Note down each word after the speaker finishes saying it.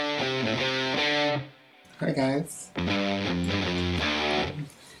Hi guys. I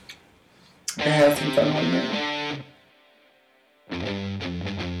had some fun on there.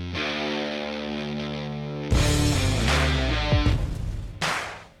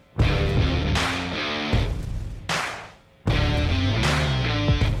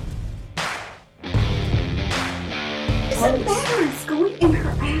 Doesn't matter. It's going in her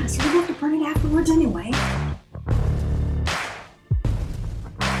ass. You have to burn it afterwards anyway.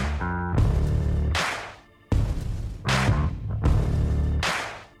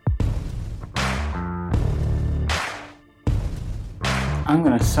 I'm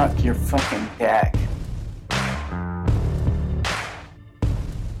gonna suck your fucking dick.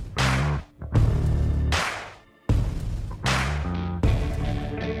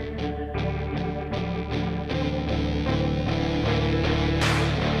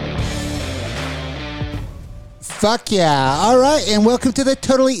 Fuck yeah. All right, and welcome to the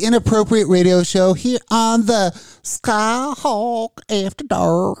Totally Inappropriate radio show here on the Skyhawk After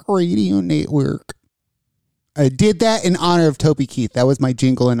Dark Radio Network. I did that in honor of Toby Keith. That was my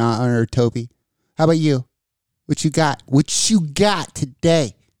jingle in honor of Toby. How about you? What you got? What you got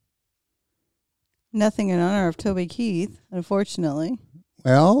today? Nothing in honor of Toby Keith, unfortunately.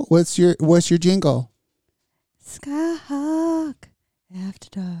 Well, what's your jingle? Skyhawk After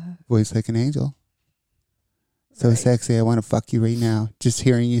Dark. Voice like an angel. So right. Sexy, I want to fuck you right now. Just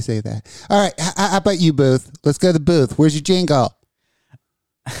hearing you say that. All right, how about you, Booth? Let's go to the booth. Where's your jingle?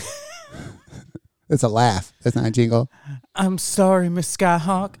 That's a laugh. That's not a jingle. I'm sorry, Miss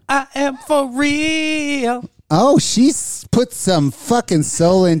Skyhawk. I am for real. Oh, she's put some fucking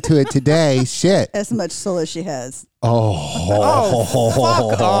soul into it today. Shit. As much soul as she has. Fuck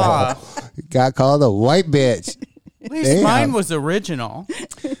off. Got called a white bitch. At least mine was original.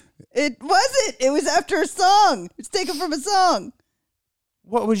 It wasn't. It was after a song. It's taken from a song.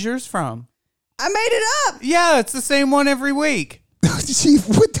 What was yours from? I made it up. Yeah, it's the same one every week. What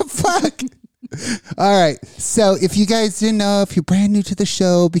the fuck? All right. So if you guys didn't know, if you're brand new to the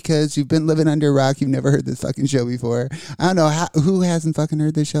show because you've been living under a rock, you've never heard this fucking show before. I don't know who hasn't fucking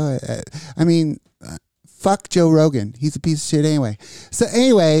heard this show. I mean, fuck Joe Rogan. He's a piece of shit anyway. So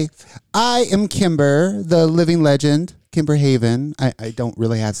anyway, I am Kimber, the living legend, Kimber Haven. I don't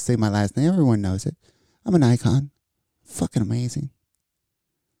really have to say my last name. Everyone knows it. I'm an icon. Fucking amazing.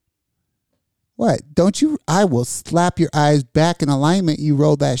 What? Don't you? I will slap your eyes back in alignment. You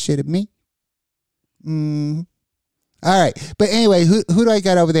rolled that shit at me. All right. But anyway, who do I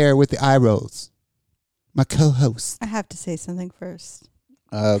got over there with the eye rolls? My co-host. I have to say something first.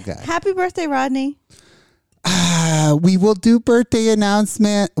 Oh, God. Happy birthday, Rodney. We will do birthday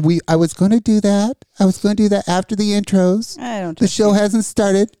announcement. I was going to do that. After the intros. I don't trust The show you. hasn't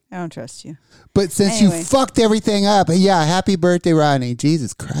started. I don't trust you. But since you fucked everything up, yeah, happy birthday, Rodney.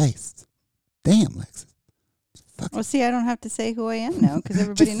 Jesus Christ. Damn, Lexus. Well, see, I don't have to say who I am now because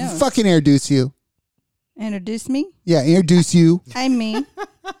everybody knows. Fucking introduce you. Introduce me? Yeah, introduce you. I'm me.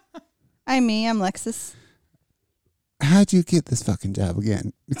 I'm Lexus. How'd you get this fucking job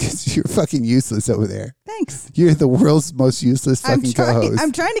again? Because you're fucking useless over there. Thanks. You're the world's most useless fucking co-host.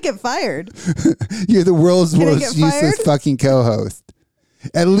 I'm trying to get fired. You're the world's most useless fucking co-host.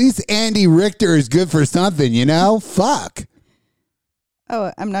 At least Andy Richter is good for something, you know? Fuck.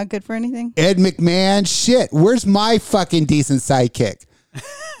 Oh, I'm not good for anything? Ed McMahon, shit. Where's my fucking decent sidekick?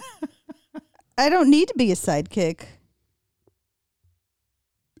 I don't need to be a sidekick.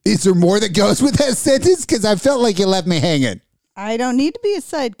 Is there more that goes with that sentence? Because I felt like you left me hanging. I don't need to be a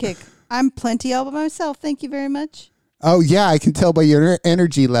sidekick. I'm plenty all by myself. Thank you very much. Oh, yeah. I can tell by your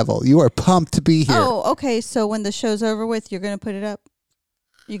energy level. You are pumped to be here. Oh, okay. So when the show's over with, you're going to put it up?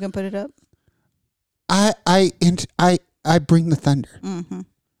 You going to put it up? I bring the thunder. Mm-hmm.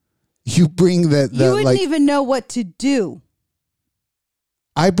 You bring the you wouldn't even know what to do.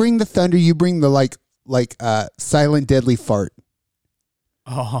 I bring the thunder. You bring the silent deadly fart.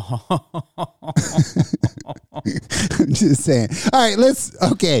 Oh. I'm just saying. All right,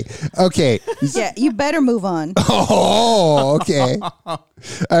 okay. Yeah, you better move on. Oh, okay. All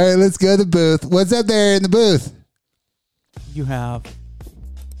right, let's go to the booth. What's up there in the booth? You have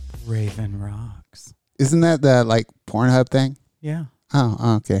Raven Rocks. Isn't that the Pornhub thing? Yeah.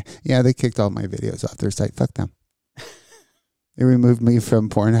 Oh, okay. Yeah, they kicked all my videos off their site. Fuck them. They removed me from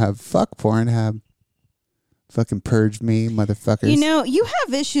Pornhub. Fuck Pornhub. Fucking purged me, motherfuckers. You know, you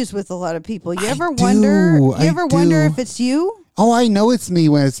have issues with a lot of people. You ever wonder if it's you? Oh, I know it's me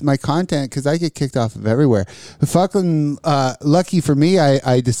when it's my content because I get kicked off of everywhere. But fucking lucky for me,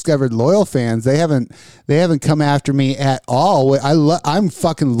 I discovered loyal fans. They haven't come after me at all. I'm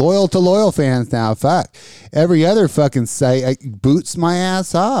fucking loyal to loyal fans now. Fuck, every other fucking site boots my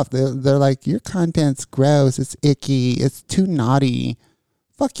ass off. They're like, your content's gross. It's icky. It's too naughty.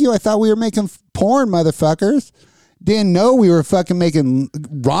 Fuck you. I thought we were making porn, motherfuckers. Didn't know we were fucking making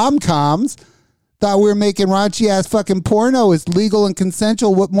rom-coms. Thought we were making raunchy ass fucking porno. It's legal and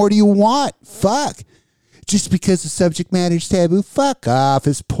consensual. What more do you want? Fuck. Just because the subject matter is taboo, fuck off.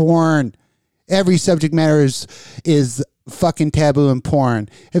 It's porn. Every subject matter is fucking taboo in porn.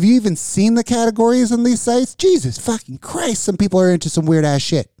 Have you even seen the categories on these sites? Jesus fucking Christ. Some people are into some weird ass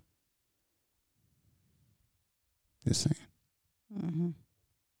shit. Just saying. Mm-hmm.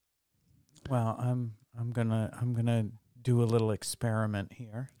 Well, I'm gonna do a little experiment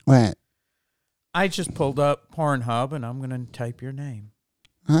here. What? I just pulled up Pornhub and I'm going to type your name.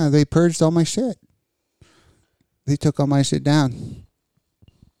 They purged all my shit. They took all my shit down.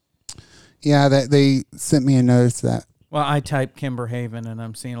 Yeah, they sent me a notice that. Well, I typed Kimber Haven and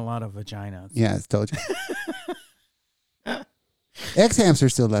I'm seeing a lot of vaginas. Yeah, I told you. X-Hamster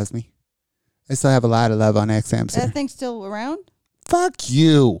still loves me. I still have a lot of love on X-Hamster. That thing's still around? Fuck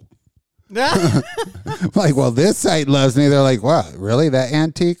you. Like, well, this site loves me. They're like, wow, really? That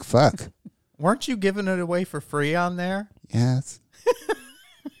antique? Fuck. Weren't you giving it away for free on there? Yes.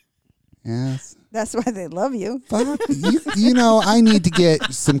 Yes. That's why they love you. Fuck. You know, I need to get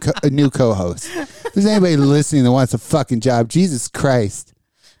a new co-host. If there's anybody listening that wants a fucking job, Jesus Christ.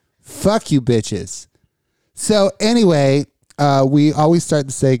 Fuck you, bitches. So anyway, we always start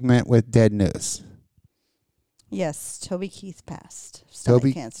the segment with dead news. Yes, Toby Keith passed.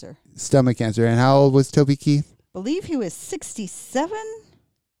 Stomach cancer. Stomach cancer. And how old was Toby Keith? Believe he was 67.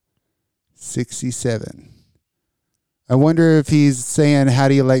 67. I wonder if he's saying, how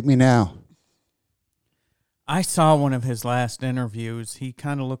do you like me now? I saw one of his last interviews. He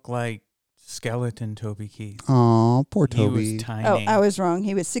kind of looked like skeleton Toby Keith. Oh, poor Toby. He was tiny. Oh, I was wrong.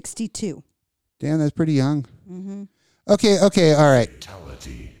 He was 62. Damn, that's pretty young. Mm-hmm. Okay, all right.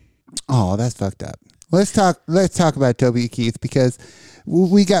 Fatality. Oh, that's fucked up. Let's talk about Toby Keith because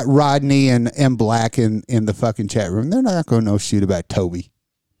we got Rodney and M Black in the fucking chat room. They're not going to know shit about Toby.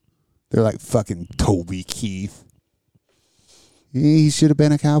 They're like, fucking Toby Keith. He should have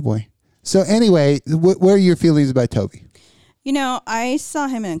been a cowboy. So anyway, what are your feelings about Toby? You know, I saw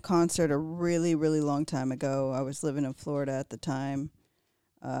him in concert a really, really long time ago. I was living in Florida at the time.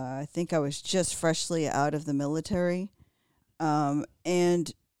 I think I was just freshly out of the military.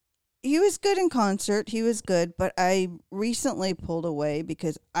 And he was good in concert. He was good. But I recently pulled away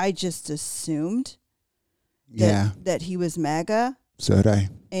because I just assumed that he was MAGA. So did I.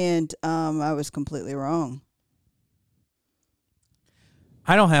 And I was completely wrong.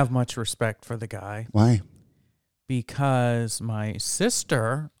 I don't have much respect for the guy. Why? Because my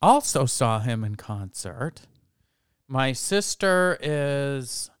sister also saw him in concert. My sister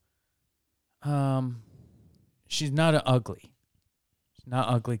is, she's not an ugly. She's not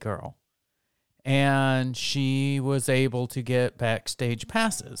an ugly girl. And she was able to get backstage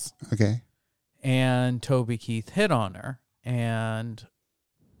passes. Okay. And Toby Keith hit on her. And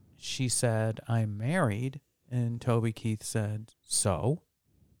she said, I'm married. And Toby Keith said, so?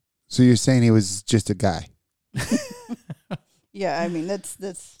 So you're saying he was just a guy? Yeah, I mean, that's...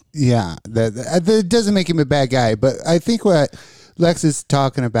 Yeah, that doesn't make him a bad guy. But I think what Lex is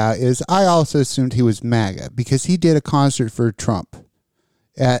talking about is I also assumed he was MAGA because he did a concert for Trump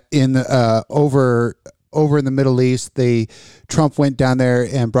over in the Middle East. Trump went down there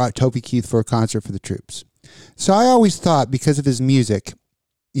and brought Toby Keith for a concert for the troops. So I always thought because of his music,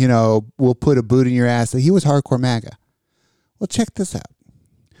 you know, we'll put a boot in your ass, that he was hardcore MAGA. Well, check this out.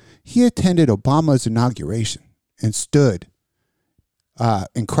 He attended Obama's inauguration and stood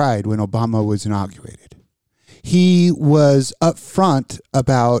and cried when Obama was inaugurated. He was upfront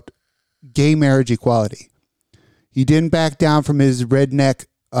about gay marriage equality. He didn't back down from his redneck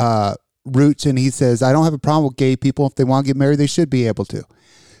roots, and he says, I don't have a problem with gay people. If they want to get married, they should be able to.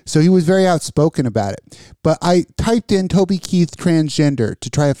 So he was very outspoken about it. But I typed in Toby Keith transgender to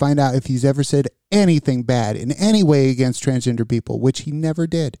try to find out if he's ever said anything bad in any way against transgender people, which he never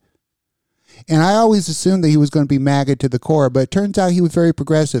did. And I always assumed that he was going to be MAGA to the core, but it turns out he was very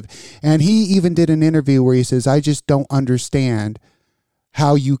progressive. And he even did an interview where he says, I just don't understand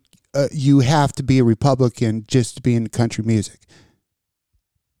how you have to be a Republican just to be in country music.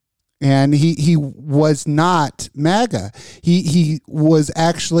 And he was not MAGA. He was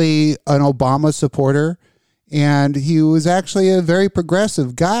actually an Obama supporter And he was actually a very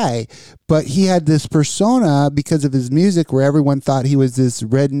progressive guy, but he had this persona because of his music where everyone thought he was this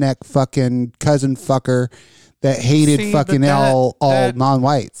redneck fucking cousin fucker that hated fucking all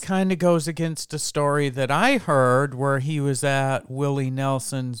non-whites. Kind of goes against a story that I heard where he was at Willie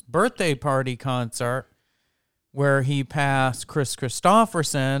Nelson's birthday party concert where he passed Chris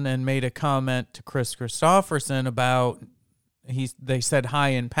Christopherson and made a comment to Chris Christopherson about they said hi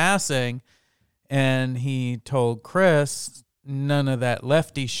in passing. And he told Chris none of that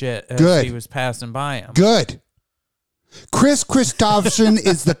lefty shit as he was passing by him. Good. Chris Christopherson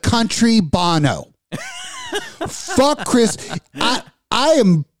is the country Bono. Fuck Chris. I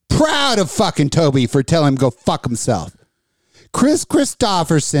am proud of fucking Toby for telling him to go fuck himself. Chris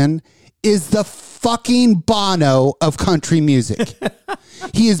Christopherson is the fucking Bono of country music.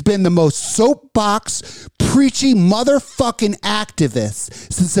 He has been the most soapbox, preachy motherfucking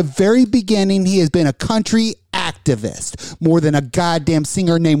activist since the very beginning. He has been a country activist more than a goddamn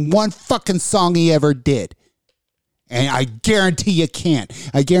singer. Named one fucking song he ever did. And I guarantee you can't.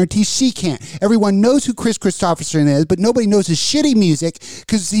 I guarantee she can't. Everyone knows who Chris Christopherson is, but nobody knows his shitty music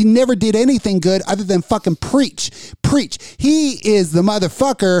because he never did anything good other than fucking preach. He is the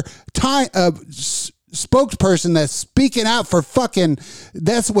motherfucker spokesperson that's speaking out for fucking,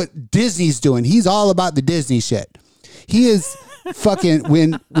 that's what Disney's doing. He's all about the Disney shit. He is fucking,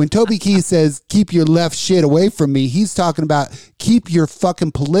 when Toby Keith says, keep your left shit away from me, he's talking about keep your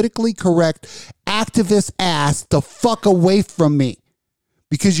fucking politically correct activist ass the fuck away from me.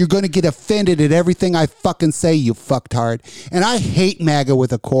 Because you're going to get offended at everything I fucking say, you fucktard. And I hate MAGA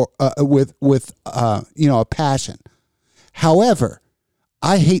with a passion. However,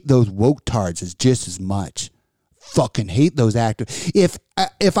 I hate those woke tards just as much. Fucking hate those actors. If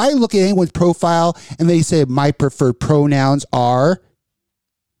I look at anyone's profile and they say my preferred pronouns are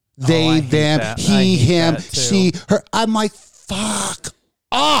they, them, he, him, she, her, I'm like, fuck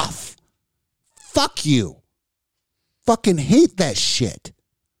off. Fuck you. Fucking hate that shit.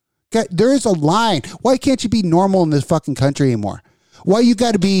 God, there is a line. Why can't you be normal in this fucking country anymore? Why you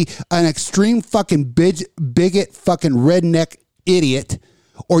got to be an extreme fucking bigot fucking redneck idiot,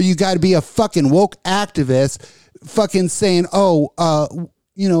 or you got to be a fucking woke activist fucking saying, we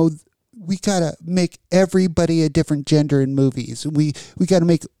got to make everybody a different gender in movies. We got to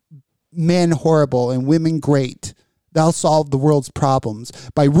make men horrible and women great. That'll solve the world's problems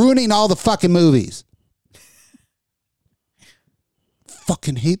by ruining all the fucking movies.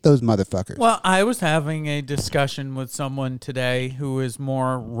 Fucking hate those motherfuckers. Well, I was having a discussion with someone today who is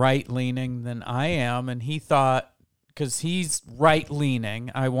more right-leaning than I am, and he thought, because he's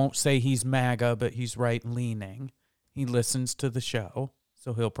right-leaning, I won't say he's MAGA, but he's right-leaning. He listens to the show,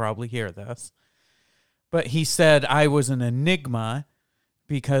 so he'll probably hear this. But he said I was an enigma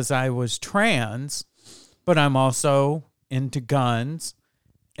because I was trans, but I'm also into guns,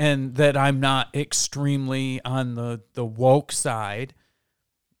 and that I'm not extremely on the woke side.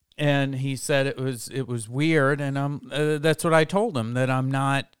 And he said it was weird, and that's what I told him, that I'm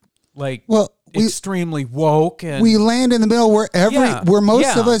not extremely woke, and we land in the middle where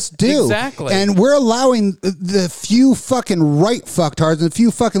most of us do. Exactly. And we're allowing the few fucking right fucktards and the few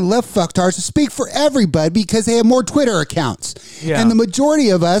fucking left fucktards to speak for everybody because they have more Twitter accounts. Yeah. And the majority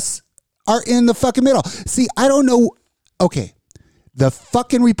of us are in the fucking middle. See, I don't know. Okay. The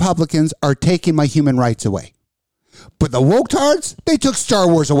fucking Republicans are taking my human rights away. But the woke-tards, they took Star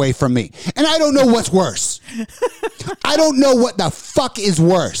Wars away from me. And I don't know what's worse. I don't know what the fuck is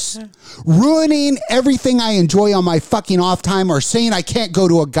worse. Ruining everything I enjoy on my fucking off time or saying I can't go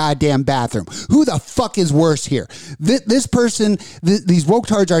to a goddamn bathroom. Who the fuck is worse here? This person, these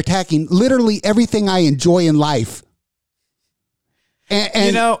woke-tards are attacking literally everything I enjoy in life.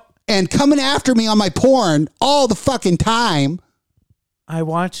 And coming after me on my porn all the fucking time. I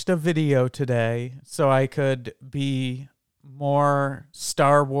watched a video today so I could be more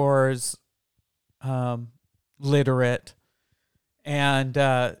Star Wars literate. And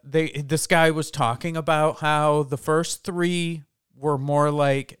this guy was talking about how the first three were more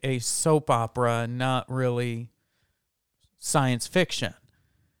like a soap opera, not really science fiction.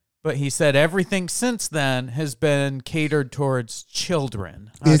 But he said everything since then has been catered towards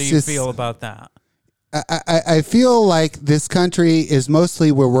children. How do you feel about that? I feel like this country is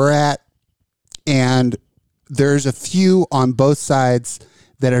mostly where we're at, and there's a few on both sides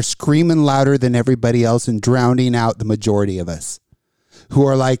that are screaming louder than everybody else and drowning out the majority of us who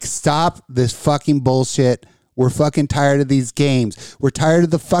are like, stop this fucking bullshit. We're fucking tired of these games. We're tired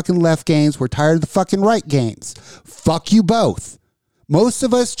of the fucking left games. We're tired of the fucking right games. Fuck you both. Most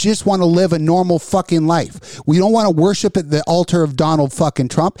of us just want to live a normal fucking life. We don't want to worship at the altar of Donald fucking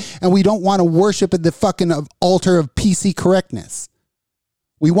Trump, and we don't want to worship at the fucking altar of PC correctness.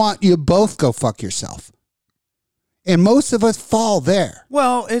 We want you to both go fuck yourself. And most of us fall there.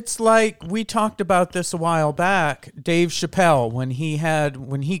 Well, it's like we talked about this a while back. Dave Chappelle, when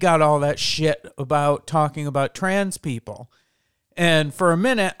he got all that shit about talking about trans people. And for a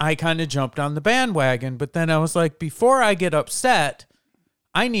minute, I kind of jumped on the bandwagon. But then I was like, before I get upset,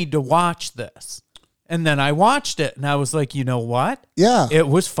 I need to watch this. And then I watched it and I was like, you know what? Yeah. It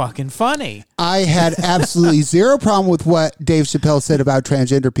was fucking funny. I had absolutely zero problem with what Dave Chappelle said about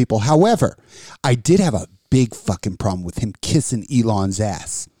transgender people. However, I did have a big fucking problem with him kissing Elon's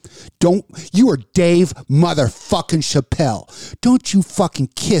ass. You are Dave motherfucking Chappelle. Don't you fucking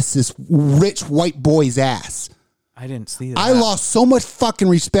kiss this rich white boy's ass. I didn't see that. I lost so much fucking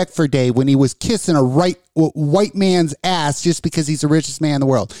respect for Dave when he was kissing a white man's ass just because he's the richest man in the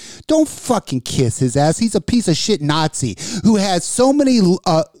world. Don't fucking kiss his ass. He's a piece of shit Nazi who has so many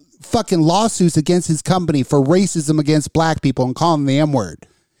fucking lawsuits against his company for racism against black people and calling them the M-word.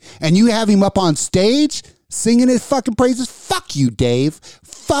 And you have him up on stage singing his fucking praises? Fuck you, Dave.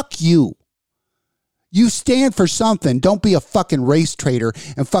 Fuck you. You stand for something. Don't be a fucking race traitor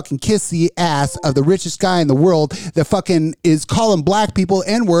and fucking kiss the ass of the richest guy in the world that fucking is calling black people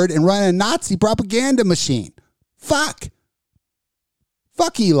N-word and running a Nazi propaganda machine. Fuck.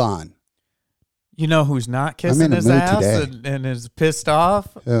 Fuck Elon. You know who's not kissing his ass and is pissed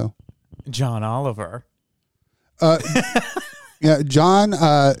off? Who? John Oliver. Yeah, John,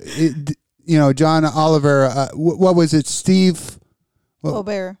 John Oliver, what was it? Steve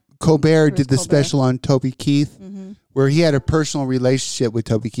Colbert did the special on Toby Keith, where he had a personal relationship with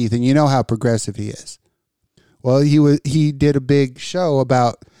Toby Keith, and you know how progressive he is. Well, he did a big show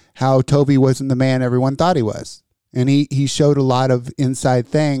about how Toby wasn't the man everyone thought he was, and he showed a lot of inside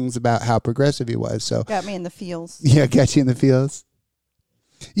things about how progressive he was. So got me in the feels. Yeah, got you in the feels.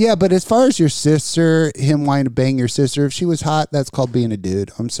 Yeah, but as far as your sister, him wanting to bang your sister, if she was hot, that's called being a dude.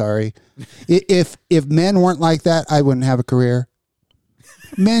 I'm sorry. If men weren't like that, I wouldn't have a career.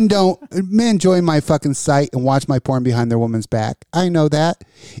 Men join my fucking site and watch my porn behind their woman's back. I know that.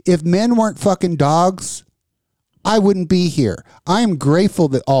 If men weren't fucking dogs, I wouldn't be here. I am grateful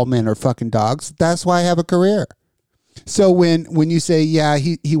that all men are fucking dogs. That's why I have a career. So when you say, yeah,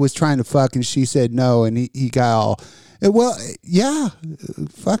 he was trying to fuck and she said no and he got all, well, yeah,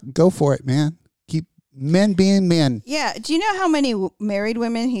 fuck, go for it, man. Keep men being men. Yeah. Do you know how many married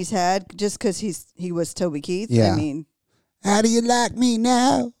women he's had just because he was Toby Keith? Yeah. I mean, how do you like me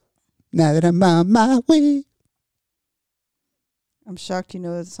now? Now that I'm on my way. I'm shocked you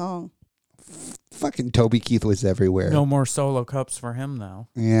know the song. Fucking Toby Keith was everywhere. No more solo cups for him, though.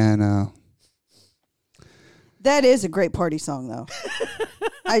 Yeah, I know. That is a great party song, though.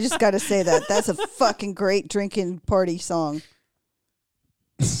 I just got to say that. That's a fucking great drinking party song.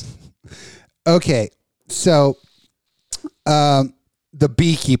 Okay, so The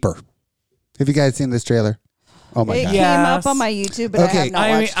Beekeeper. Have you guys seen this trailer? Oh my it god! It came up on my YouTube, but I have not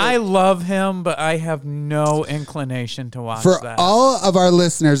watched it. I love him, but I have no inclination to watch For that. all of our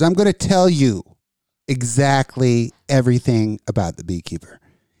listeners, I'm going to tell you exactly everything about The Beekeeper.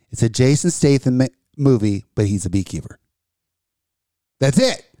 It's a Jason Statham movie, but he's a beekeeper. That's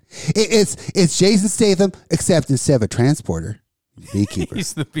it. It's Jason Statham, except instead of a transporter, beekeeper.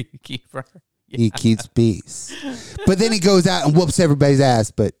 He's the beekeeper. Yeah. He keeps bees. But then he goes out and whoops everybody's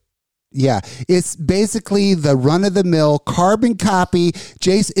ass. But yeah, it's basically the run-of-the-mill carbon copy.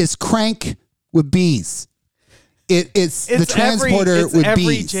 Jace is Crank with bees. It's the transporter with every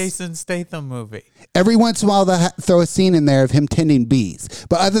bees. Jason Statham movie. Every once in a while, they'll throw a scene in there of him tending bees.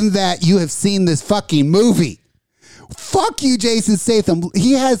 But other than that, you have seen this fucking movie. Fuck you, Jason Statham.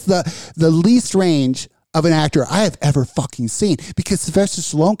 He has the least range of an actor I have ever fucking seen because Sylvester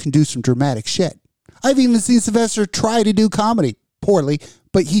Stallone can do some dramatic shit. I've even seen Sylvester try to do comedy poorly,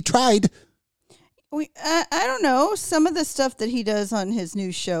 but he tried. I don't know. Some of the stuff that he does on his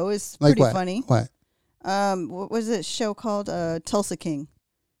new show is Like pretty what? funny. What? What was it show called? Tulsa King.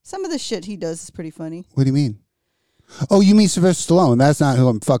 Some of the shit he does is pretty funny. What do you mean? Oh, you mean Sylvester Stallone? That's not who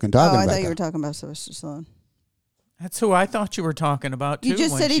I'm fucking talking about. I thought you were talking about Sylvester Stallone. That's who I thought you were talking about, too. You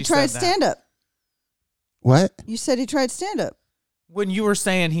just said he tried stand-up. What? You said he tried stand-up. When you were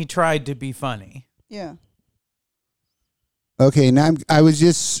saying he tried to be funny. Yeah. Okay, now I was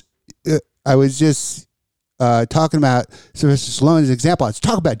just talking about Sylvester Stallone as an example. Let's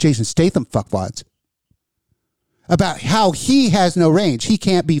talk about Jason Statham fuckwads. About how he has no range. He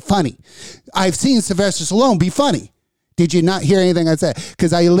can't be funny. I've seen Sylvester Stallone be funny. Did you not hear anything I said?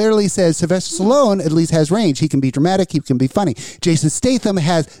 Because I literally said Sylvester Stallone at least has range. He can be dramatic. He can be funny. Jason Statham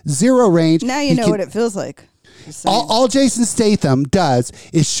has zero range. Now you know what it feels like. All Jason Statham does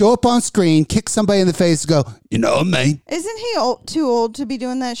is show up on screen, kick somebody in the face, and go, you know what I mean? Isn't he too old to be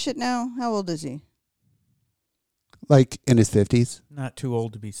doing that shit now? How old is he? Like in his 50s. Not too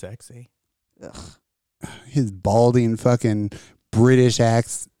old to be sexy. Ugh. His balding fucking British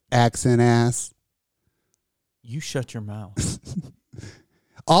accent ass. You shut your mouth.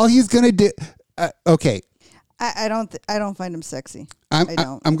 All he's going to do... okay. I don't find him sexy. I'm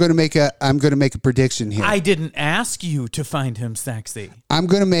going to make a prediction here. I didn't ask you to find him sexy. I'm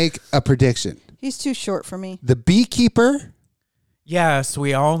going to make a prediction. He's too short for me. The Beekeeper... Yes,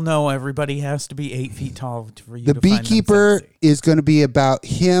 we all know everybody has to be 8 feet tall for you The to find them Beekeeper sexy. is going to be about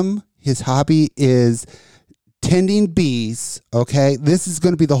him. His hobby is tending bees. Okay, this is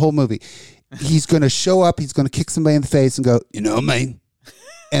going to be the whole movie. He's going to show up. He's going to kick somebody in the face and go, you know what I mean?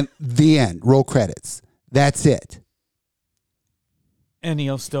 And the end. Roll credits. That's it. And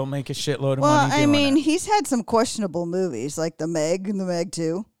he'll still make a shitload of Well, money doing it. he's had some questionable movies like The Meg and The Meg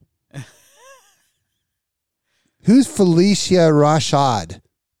 2. Who's Felicia Rashad?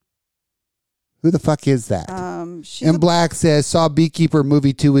 Who the fuck is that? She's And Black says, saw Beekeeper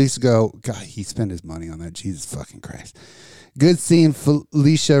movie 2 weeks ago. God, he spent his money on that. Jesus fucking Christ. Good seeing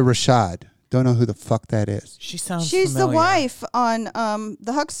Felicia Rashad. Don't know who the fuck that is. She's the the wife on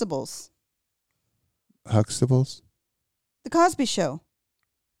The Huxtables, Huxtables? The Cosby Show.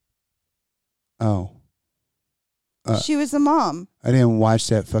 Oh. She was the mom. I didn't watch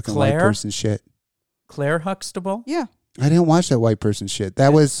that fucking white Claire? person shit. Claire Huxtable? Yeah. I didn't watch that white person shit.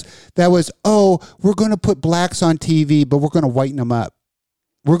 That was, oh, we're going to put blacks on TV, but we're going to whiten them up.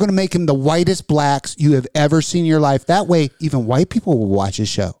 We're going to make them the whitest blacks you have ever seen in your life. That way, even white people will watch this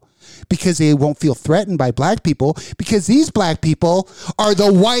show because they won't feel threatened by black people because these black people are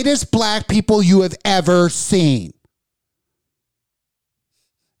the whitest black people you have ever seen.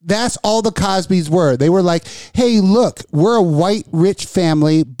 That's all the Cosbys were. They were like, hey, look, we're a white, rich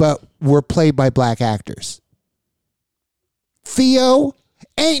family, but we're played by black actors. Theo,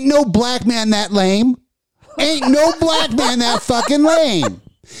 ain't no black man that lame. Ain't no black man that fucking lame.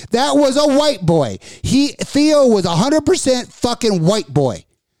 That was a white boy. Theo was 100% fucking white boy.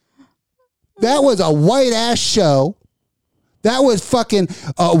 That was a white ass show. That was fucking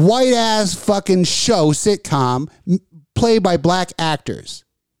a white ass fucking show, sitcom, played by black actors.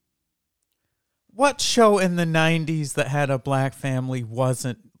 What show in the 90s that had a black family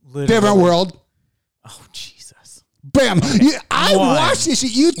wasn't literally... Different world. Oh, Jesus. Bam. I watched this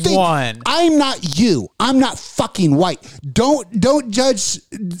shit. You think I'm not you. I'm not fucking white. Don't judge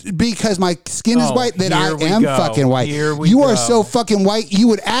because my skin is white that I am fucking white. You are so fucking white, you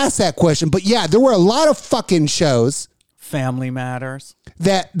would ask that question. But yeah, there were a lot of fucking shows. Family Matters.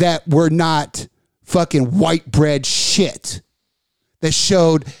 That were not fucking white bread shit. That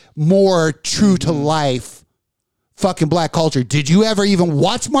showed more true to life fucking black culture. Did you ever even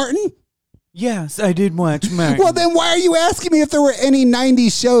watch Martin? Yes, I did watch Martin. Well, then why are you asking me if there were any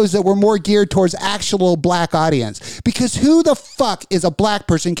 90s shows that were more geared towards actual black audience? Because who the fuck is a black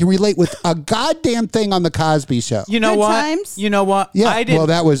person can relate with a goddamn thing on the Cosby Show? You know Good what? times? You know what? Yeah, well,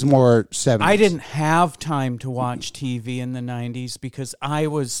 that was more 70s. I didn't have time to watch TV in the 90s because I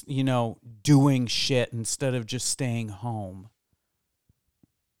was, doing shit instead of just staying home.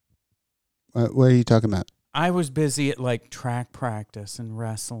 What are you talking about? I was busy at like track practice and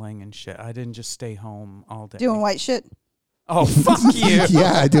wrestling and shit. I didn't just stay home all day. Doing white shit. Oh, fuck you.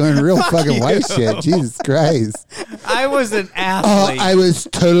 Yeah, doing real fucking white shit. Jesus Christ. I was an athlete. I was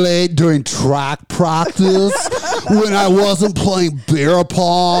too late during track practice when I wasn't playing beer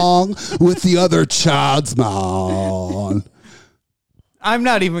pong with the other chadsman. I'm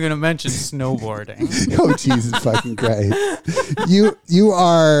not even going to mention snowboarding. Oh, Jesus fucking Christ. You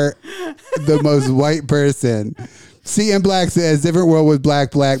are the most white person. CM Black says, different world with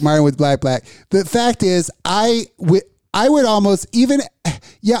black. Martin with black. The fact is, I would almost even,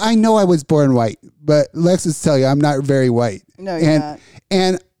 yeah, I know I was born white, but let's just tell you, I'm not very white. No, you're not.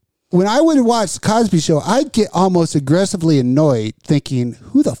 And when I would watch the Cosby Show, I'd get almost aggressively annoyed thinking,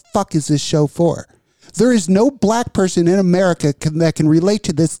 who the fuck is this show for? There is no black person in America that can relate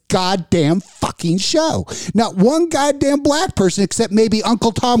to this goddamn fucking show. Not one goddamn black person, except maybe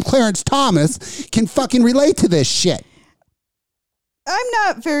Uncle Tom Clarence Thomas, can fucking relate to this shit. I'm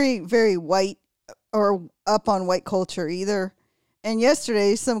not very, very white or up on white culture either. And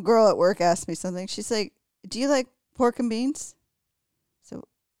yesterday, some girl at work asked me something. She's like, do you like pork and beans?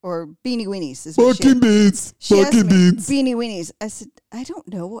 Or beanie weenies. Fucking beans. Fucking beans. Beanie weenies. I said, I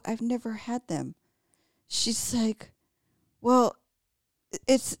don't know. I've never had them. She's like, well,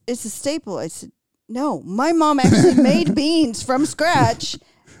 it's a staple. I said, no, my mom actually made beans from scratch,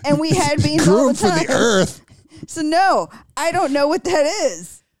 and we had beans all the time. For the earth. So no, I don't know what that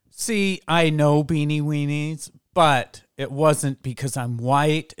is. See, I know Beanie Weenies, but it wasn't because I'm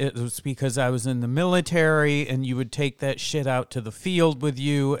white. It was because I was in the military, and you would take that shit out to the field with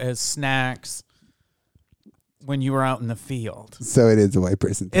you as snacks when you were out in the field. So it is a white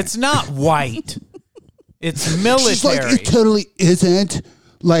person thing. It's not white. It's military. She's like, it totally isn't.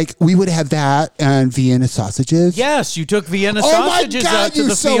 Like, we would have that and Vienna sausages. Yes, you took Vienna sausages out to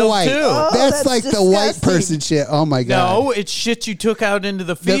the field, white. too. Oh, that's like disgusting. the white person shit. Oh, my God. No, it's shit you took out into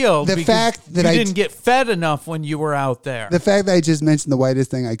the field. The because fact that you I didn't get fed enough when you were out there. The fact that I just mentioned the whitest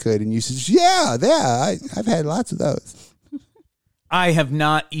thing I could, and you said, I've had lots of those. I have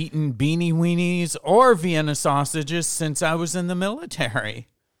not eaten Beanie Weenies or Vienna sausages since I was in the military.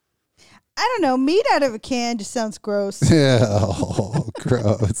 I don't know. Meat out of a can just sounds gross. Oh,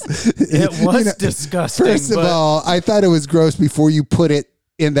 gross. It was disgusting. First of all, I thought it was gross before you put it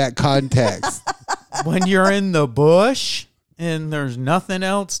in that context. When you're in the bush and there's nothing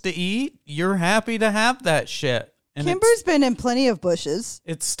else to eat, you're happy to have that shit. And Kimber's been in plenty of bushes.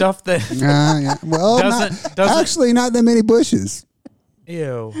 it's stuff that Yeah. Well, doesn't actually, not that many bushes.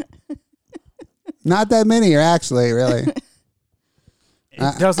 ew. Not that many, actually, really.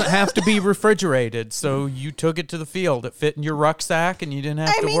 It doesn't have to be refrigerated, so you took it to the field. It fit in your rucksack, and you didn't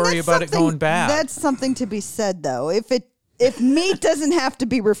have to worry that's about it going something- bad. That's something to be said, though. If meat doesn't have to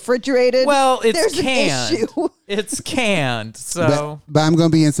be refrigerated, well, it's there's canned. an issue. It's canned, so But I'm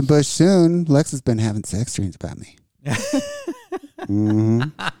going to be in some bush soon. Lex has been having sex dreams about me. Mm-hmm.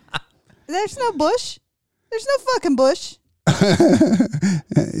 There's no bush. There's no fucking bush.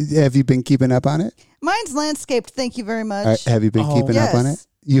 Have you been keeping up on it? Mine's landscaped. Thank you very much. Have you been Oh. keeping up on it? Yes.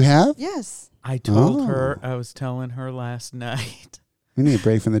 You have? Yes. I told Oh. her, I was telling her last night. We need a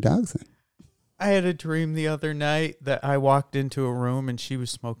break from the dogs then. I had a dream the other night that I walked into a room and she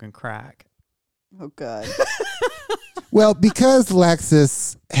was smoking crack. Oh, God. Well, because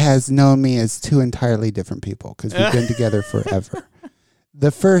Lexus has known me as two entirely different people, because we've been together forever. The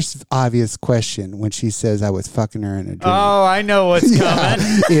first obvious question when she says I was fucking her in a dream Oh, I know what's coming.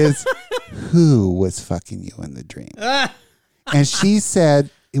 is, who was fucking you in the dream? And she said,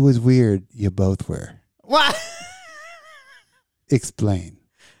 it was weird. You both were. What? Explain.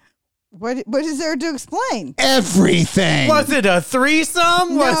 What is there to explain? Everything. Was it a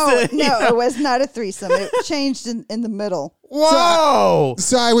threesome? Was it, No, it was not a threesome. It changed in the middle. Whoa.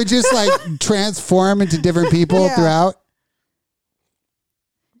 So I would just like transform into different people Yeah. throughout.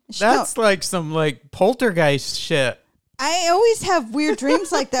 That's like some like poltergeist shit. I always have weird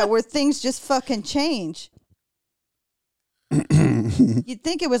dreams like that where things just fucking change. You'd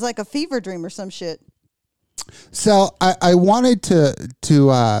think it was like a fever dream or some shit. So I wanted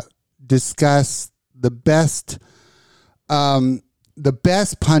to discuss the best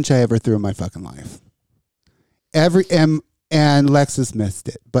punch I ever threw in my fucking life. And Lexus missed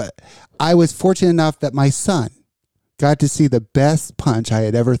it, but I was fortunate enough that my son got to see the best punch I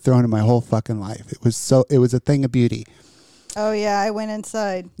had ever thrown in my whole fucking life. It was a thing of beauty. Oh, yeah, I went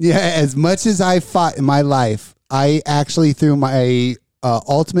inside. Yeah, as much as I fought in my life, I actually threw my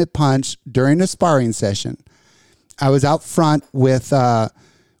ultimate punch during a sparring session. I was out front with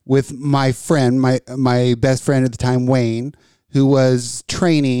my friend, my best friend at the time, Wayne, who was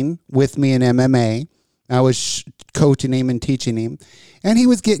training with me in MMA. I was coaching him and teaching him, and he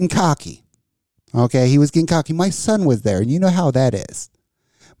was getting cocky. Okay, he was getting cocky. My son was there, and you know how that is.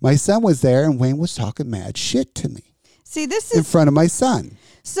 My son was there, and Wayne was talking mad shit to me. See, this in is front of my son.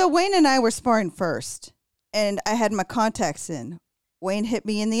 so. Wayne and I were sparring first, and I had my contacts in. Wayne hit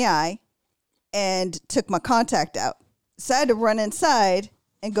me in the eye, and took my contact out. So I had to run inside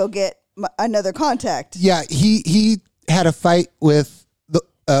and go get another contact. Yeah, he had a fight with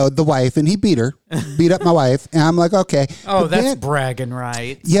the wife, and he beat up my wife, and I'm like, okay. Oh, But that's then- bragging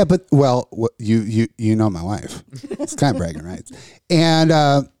rights. yeah, but well, you know my wife. It's kind of bragging rights.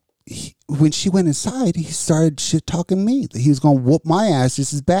 And when she went inside, he started shit talking me. He was going to whoop my ass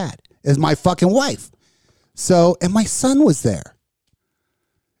just as bad as my fucking wife. So, and my son was there.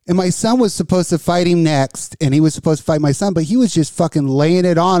 And my son was supposed to fight him next, and he was supposed to fight my son, but he was just fucking laying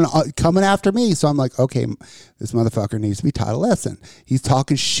it on, coming after me. So I'm like, okay, this motherfucker needs to be taught a lesson. He's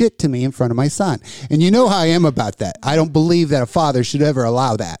talking shit to me in front of my son. And you know how I am about that. I don't believe that a father should ever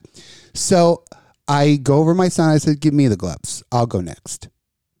allow that. So I go over to my son. I said, give me the gloves. I'll go next.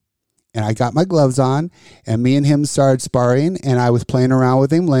 And I got my gloves on, and me and him started sparring, and I was playing around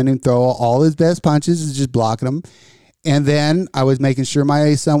with him, letting him throw all his best punches and just blocking them. And then I was making sure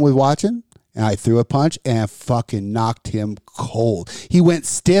my son was watching, And I threw a punch and I fucking knocked him cold. He went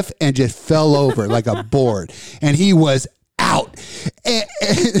stiff and just fell over like a board. And he was out.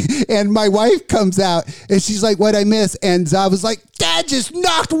 And my wife comes out and she's like, "What'd I miss?" And Za was like, "Dad just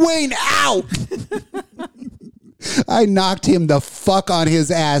knocked Wayne out." I knocked him the fuck on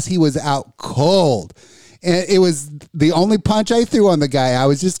his ass. He was out cold. And it was the only punch I threw on the guy. I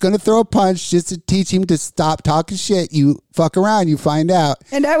was just going to throw a punch just to teach him to stop talking shit. You fuck around, you find out.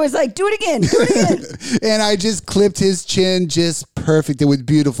 And I was like, do it again, do it again. And I just clipped his chin just perfect. It was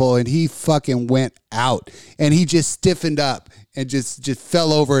beautiful. And he fucking went out. And he just stiffened up and just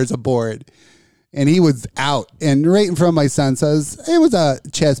fell over as a board. And he was out and right in front of my son. So it was a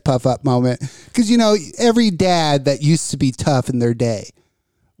chest puff up moment. Because, every dad that used to be tough in their day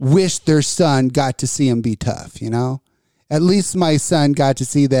wished their son got to see him be tough, At least my son got to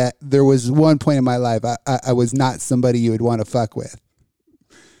see that there was one point in my life I was not somebody you would want to fuck with.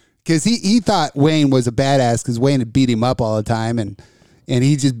 Because he thought Wayne was a badass because Wayne had beat him up all the time and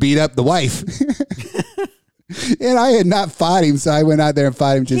he just beat up the wife. And I had not fought him, so I went out there and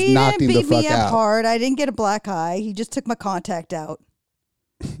fought him, just knocked him the fuck out. He didn't beat me up hard. I didn't get a black eye. He just took my contact out.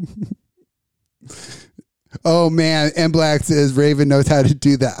 Oh, man. M Black says Raven knows how to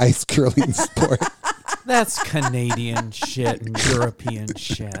do the ice curling sport. That's Canadian shit and European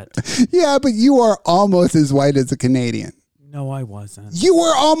shit. Yeah, but you are almost as white as a Canadian. No, I wasn't. You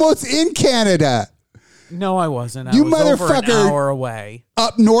were almost in Canada. No, I wasn't. I You was over an motherfucker. hour away.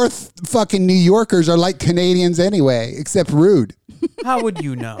 Up north, fucking New Yorkers are like Canadians anyway, except rude. How would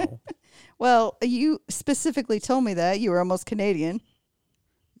you know? Well, you specifically told me that. You were almost Canadian.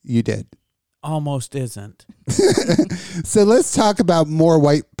 You did. Almost isn't. So let's talk about more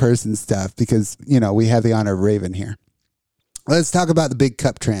white person stuff because, we have the honor of Raven here. Let's talk about the big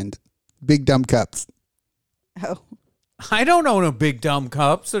cup trend. Big dumb cups. Oh. I don't own a big dumb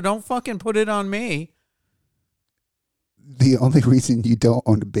cup, so don't fucking put it on me. The only reason you don't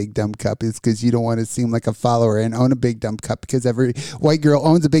own a big dumb cup is because you don't want to seem like a follower and own a big dumb cup because every white girl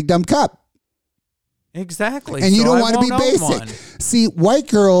owns a big dumb cup. Exactly. And you so don't I want to be won't own basic. one. See, white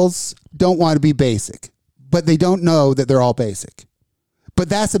girls don't want to be basic, but they don't know that they're all basic. But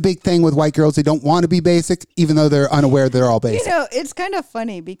that's a big thing with white girls. They don't want to be basic, even though they're unaware they're all basic. It's kind of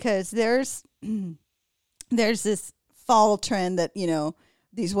funny because there's this fall trend that,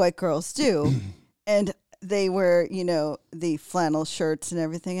 these white girls do. And they wear, the flannel shirts and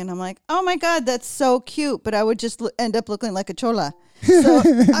everything. And I'm like, oh my God, that's so cute. But I would just end up looking like a chola. So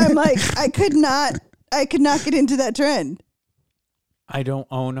I'm like, I could not get into that trend. I don't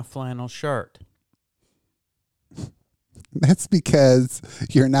own a flannel shirt. That's because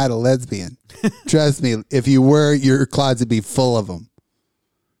you're not a lesbian. Trust me, if you were, your closet would be full of them.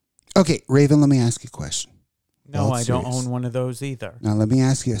 Okay, Raven, let me ask you a question. No, All I serious. don't own one of those either. Now, let me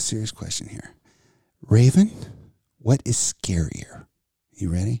ask you a serious question here. Raven, what is scarier?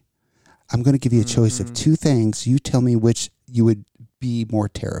 You ready? I'm going to give you a choice of two things. You tell me which you would be more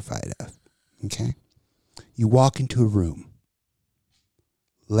terrified of. Okay? You walk into a room.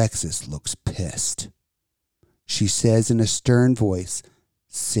 Lexus looks pissed. She says in a stern voice,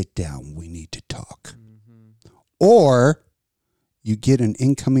 "Sit down, we need to talk." Or you get an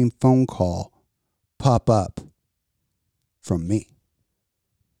incoming phone call pop up from me.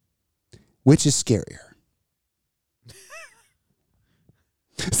 Which is scarier?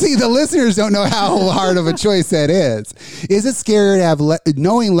 See, the listeners don't know how hard of a choice that is. Is it scarier to have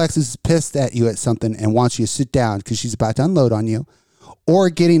knowing Lexus is pissed at you at something and wants you to sit down because she's about to unload on you, or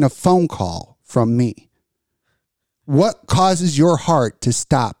getting a phone call from me? What causes your heart to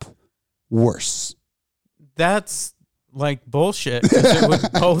stop worse? That's like bullshit because it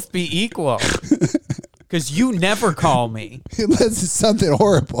would both be equal. Because you never call me. Unless it's something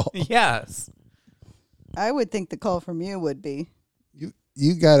horrible. Yes. I would think the call from you would be.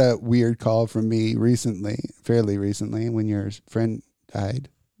 You got a weird call from me recently, fairly recently, when your friend died.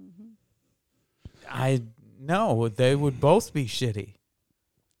 I know they would both be shitty.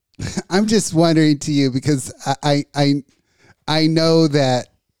 I'm just wondering to you because I know that,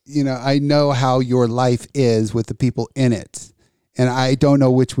 I know how your life is with the people in it. And I don't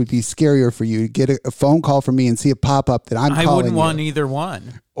know which would be scarier for you, to get a phone call from me and see a pop up that I'm calling you. I wouldn't want either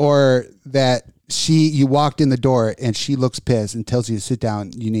one. Or that you walked in the door and she looks pissed and tells you to sit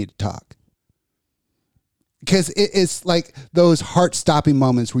down, you need to talk. Because it's like those heart-stopping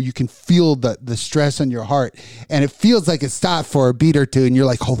moments where you can feel the stress on your heart, and it feels like it stopped for a beat or two, and you're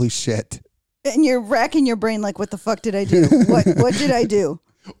like, holy shit. And you're racking your brain like, what the fuck did I do? What did I do?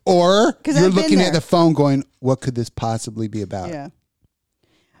 Or you're I've been looking at there. the phone going, what could this possibly be about? Yeah.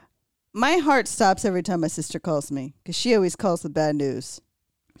 My heart stops every time my sister calls me because she always calls with bad news.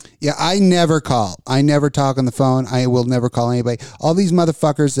 Yeah, I never call. I never talk on the phone. I will never call anybody. All these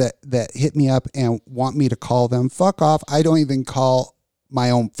motherfuckers that hit me up and want me to call them, fuck off. I don't even call my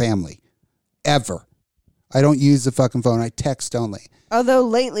own family. Ever. I don't use the fucking phone. I text only. Although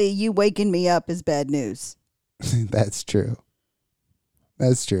lately you waking me up is bad news. That's true.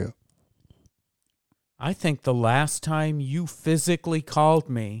 That's true. I think the last time you physically called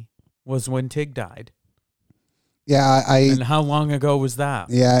me was when Tig died. Yeah, And how long ago was that?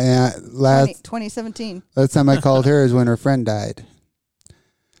 Yeah. 2017. Last time I called her is when her friend died.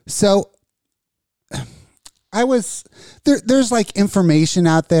 So I was there's like information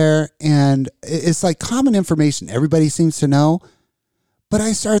out there, and it's like common information everybody seems to know. But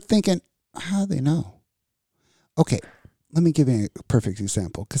I started thinking, how do they know? Okay, let me give you a perfect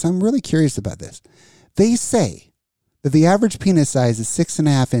example because I'm really curious about this. They say that the average penis size is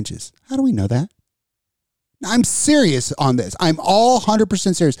 6.5 inches. How do we know that? I'm serious on this. I'm all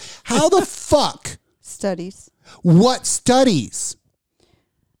 100% serious. How the fuck? Studies. What studies?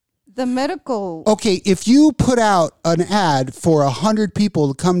 The medical. Okay, if you put out an ad for 100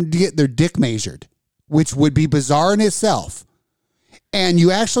 people to come get their dick measured, which would be bizarre in itself, and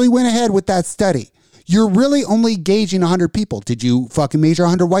you actually went ahead with that study, you're really only gauging 100 people. Did you fucking measure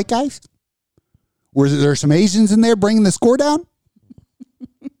 100 white guys? Were there some Asians in there bringing the score down?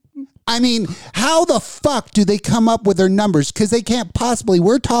 I mean, how the fuck do they come up with their numbers? Because they can't possibly.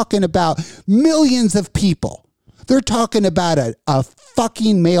 We're talking about millions of people. They're talking about a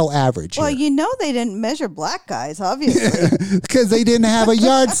fucking male average. Well, here. you know they didn't measure black guys, obviously. Because they didn't have a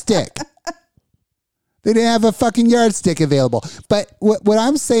yardstick. They didn't have a fucking yardstick available. But what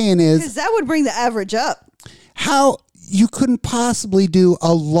I'm saying is... Because that would bring the average up. How... You couldn't possibly do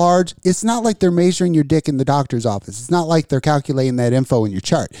a large... It's not like they're measuring your dick in the doctor's office. It's not like they're calculating that info in your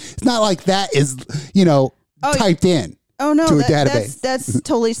chart. It's not like that is, typed in to a database. That's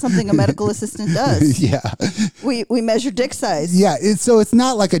totally something a medical assistant does. Yeah. We measure dick size. Yeah. So it's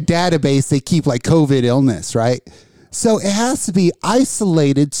not like a database they keep like COVID illness, right? So it has to be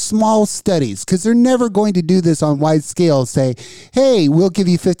isolated, small studies, because they're never going to do this on wide scale. Say, hey, we'll give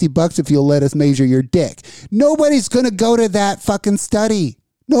you $50 if you'll let us measure your dick. Nobody's going to go to that fucking study.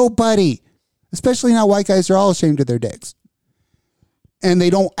 Nobody. Especially now white guys are all ashamed of their dicks. And they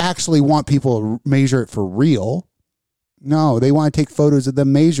don't actually want people to measure it for real. No, they want to take photos of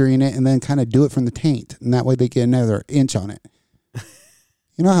them measuring it and then kind of do it from the taint. And that way they get another inch on it.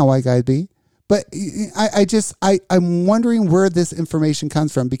 You know how white guys be? But I'm wondering where this information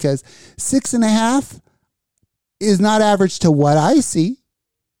comes from, because 6.5 is not average to what I see.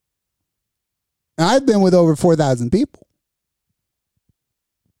 And I've been with over 4,000 people.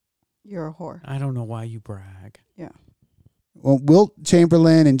 You're a whore. I don't know why you brag. Yeah. Well, Wilt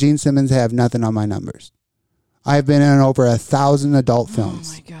Chamberlain and Gene Simmons have nothing on my numbers. I've been in over 1,000 adult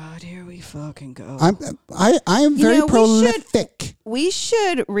films. Oh my God, here we fucking go. I am very prolific. We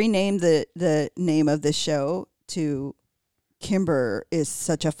should rename the name of the show to Kimber is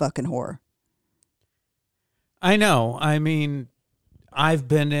Such a Fucking Whore. I know. I mean, I've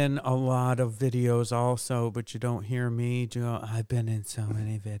been in a lot of videos also, but you don't hear me. I've been in so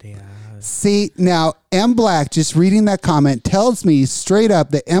many videos. See, now, M. Black, just reading that comment, tells me straight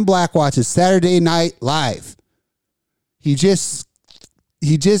up that M. Black watches Saturday Night Live. He just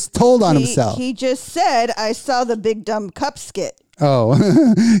told on himself. He just said, I saw the Big Dumb Cup skit. Oh,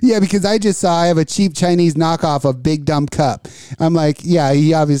 yeah, because I have a cheap Chinese knockoff of Big Dumb Cup. I'm like, yeah,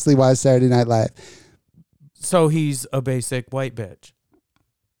 he obviously watched Saturday Night Live. So he's a basic white bitch.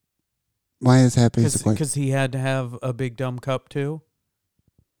 Why is that basic white? Because he had to have a Big Dumb Cup too?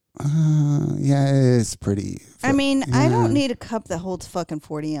 Yeah, it's pretty. I mean, yeah. I don't need a cup that holds fucking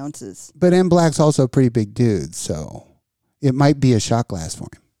 40 ounces. But M. Black's also a pretty big dude, so it might be a shot glass for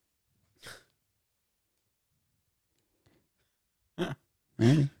him.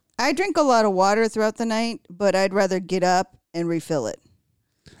 Maybe. I drink a lot of water throughout the night, but I'd rather get up and refill it.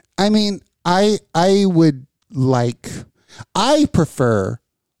 I mean, I prefer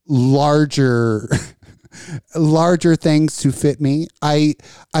larger things to fit me. I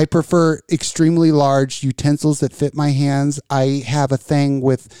prefer extremely large utensils that fit my hands. I have a thing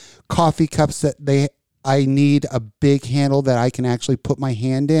with coffee cups that I need a big handle that I can actually put my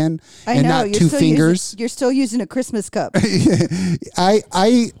hand in and not two fingers. You're still using a Christmas cup.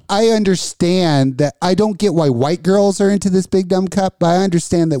 I understand that. I don't get why white girls are into this Big Dumb Cup, but I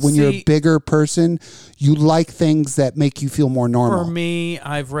understand that when you're a bigger person, you like things that make you feel more normal. For me,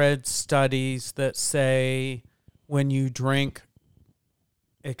 I've read studies that say when you drink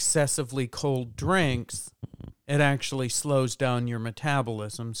excessively cold drinks, it actually slows down your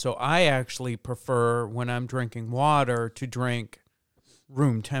metabolism. So I actually prefer, when I'm drinking water, to drink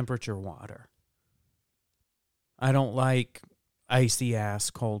room temperature water. I don't like icy ass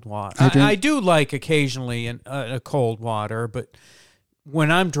cold water. I do like occasionally a cold water, but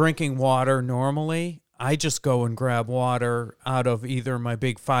when I'm drinking water normally, I just go and grab water out of either my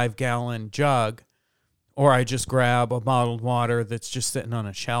big 5-gallon jug, or I just grab a bottled water that's just sitting on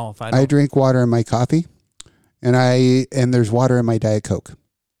a shelf. I drink water in my coffee, and there's water in my Diet Coke.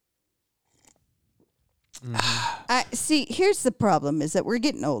 See, here's the problem: is that we're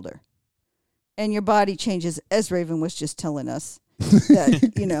getting older, and your body changes. As Raven was just telling us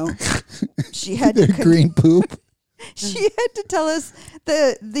that she had Their green poop. She had to tell us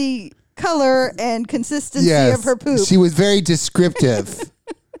the color and consistency of her poop. She was very descriptive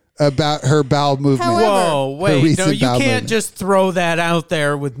about her bowel movement. However, whoa, wait, no, you can't just throw that out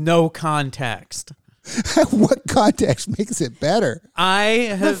there with no context. What context makes it better?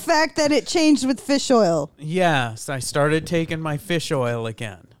 The fact that it changed with fish oil. Yes, I started taking my fish oil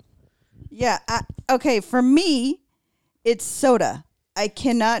again. Yeah. Okay, for me, it's soda. I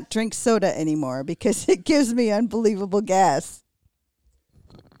cannot drink soda anymore because it gives me unbelievable gas.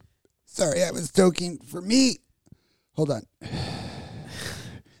 Sorry, I was joking. For me, hold on.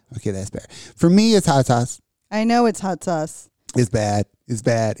 Okay, that's better. For me, it's hot sauce. I know it's hot sauce. It's bad. It's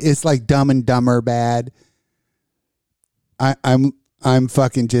bad. It's like Dumb and Dumber bad. I'm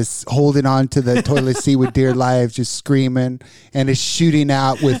fucking just holding on to the toilet seat with dear life, just screaming, and it's shooting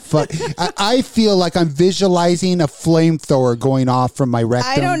out with I feel like I'm visualizing a flamethrower going off from my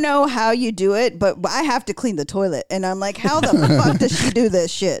rectum. I don't know how you do it, but I have to clean the toilet, and I'm like, how the fuck does she do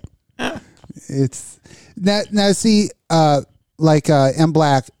this shit? It's now see, M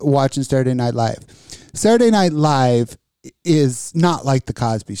Black watching Saturday Night Live. Saturday Night Live is not like the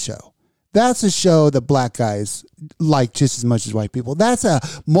Cosby Show. That's a show that black guys like just as much as white people. That's a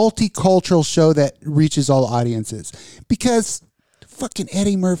multicultural show that reaches all audiences because fucking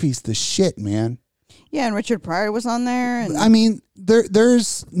Eddie Murphy's the shit, man. Yeah, and Richard Pryor was on there. And I mean,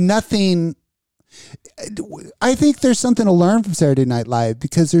 there's nothing. I think there's something to learn from Saturday Night Live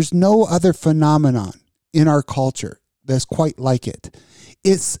because there's no other phenomenon in our culture that's quite like it.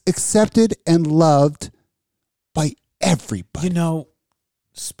 It's accepted and loved by everybody.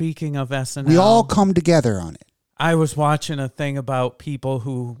 Speaking of SNL, we all come together on it. I was watching a thing about people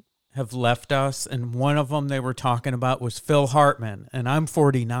who have left us, and one of them they were talking about was Phil Hartman, and I'm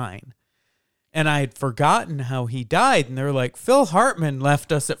 49. And I had forgotten how he died, and they were like, Phil Hartman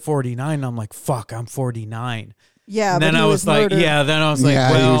left us at 49. And I'm like, fuck, I'm 49. Yeah, and then I was like, murdered. then I was like,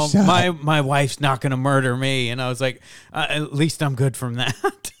 Yeah, well, my wife's not going to murder me. And I was like, at least I'm good from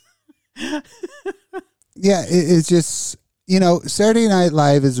that. Yeah, it's just, Saturday Night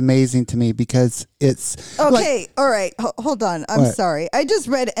Live is amazing to me because it's... Okay, all right, hold on. I'm sorry. I just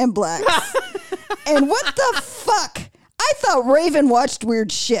read M Black. And what the fuck? I thought Raven watched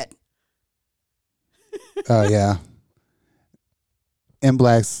weird shit. Oh, yeah. M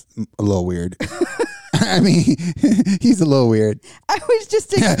Black's a little weird. I mean, he's a little weird. I was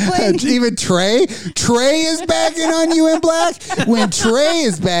just explaining. Even Trey is bagging on you in Black. When Trey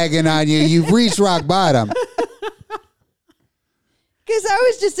is bagging on you, you've reached rock bottom. Because I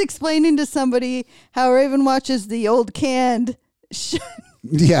was just explaining to somebody how Raven watches the old canned shows,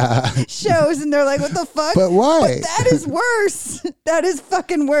 and they're like, "What the fuck?" But why? But that is worse. That is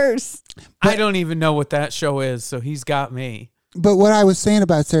fucking worse. I don't even know what that show is, so he's got me. But what I was saying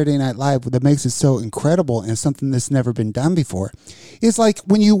about Saturday Night Live that makes it so incredible and something that's never been done before is like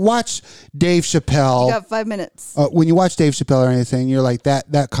when you watch Dave Chappelle. You got 5 minutes. When you watch Dave Chappelle or anything, you're like,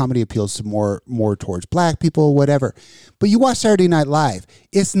 that comedy appeals to more towards black people, whatever. But you watch Saturday Night Live,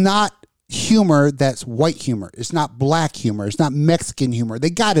 it's not humor that's white humor. It's not black humor. It's not Mexican humor. They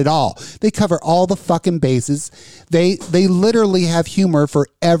got it all. They cover all the fucking bases. They literally have humor for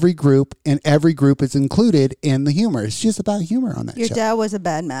every group, and every group is included in the humor. It's just about humor on that Your show. dad was a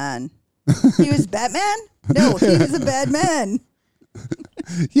bad man. He was Batman? No, he was a bad man.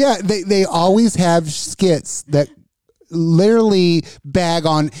 Yeah, they always have skits that literally bag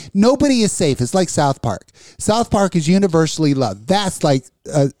on nobody is safe. It's like South Park. South Park is universally loved. That's like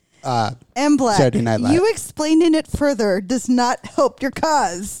M Black, Saturday Night Live. you explaining it further does not help your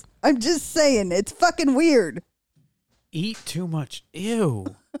cause. I'm just saying, it's fucking weird. Eat too much. Ew.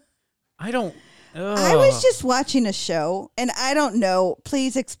 I don't. I was just watching a show, and I don't know.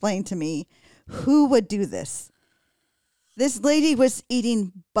 Please explain to me who would do this. This lady was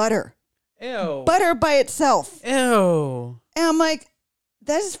eating butter. Ew. Butter by itself. Ew. And I'm like,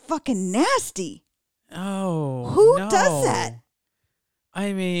 that is fucking nasty. Oh. Who does that?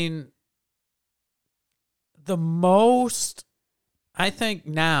 I mean, the most, I think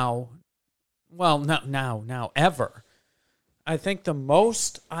now, well, not now, ever. I think the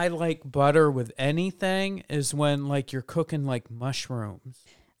most I like butter with anything is when like you're cooking like mushrooms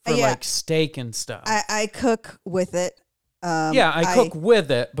for like steak and stuff. I cook with it. I cook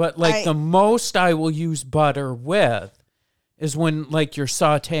with it, but like the most I will use butter with is when like you're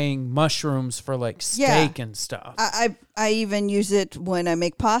sauteing mushrooms for like steak and stuff. I even use it when I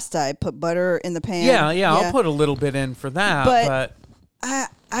make pasta. I put butter in the pan. Yeah, I'll put a little bit in for that, but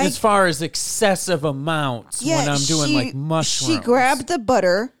as far as excessive amounts when I'm doing like mushrooms. She grabbed the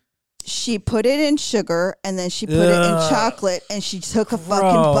butter, she put it in sugar, and then she put it in chocolate, and she took a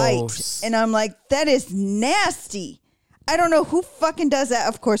fucking bite. And I'm like, that is nasty. I don't know who fucking does that.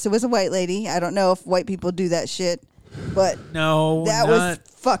 Of course, it was a white lady. I don't know if white people do that shit. But no, that was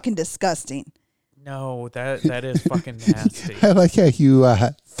fucking disgusting. No, that is fucking nasty. I like how you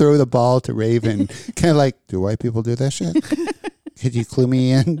throw the ball to Raven. Kind of like, do white people do that shit? Could you clue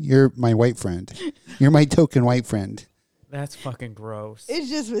me in? You're my white friend. You're my token white friend. That's fucking gross. It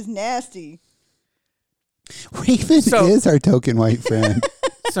just was nasty. Raven is our token white friend.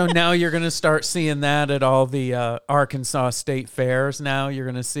 So now you're going to start seeing that at all the Arkansas state fairs. Now you're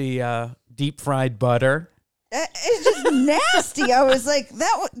going to see deep fried butter. It's just nasty. I was like,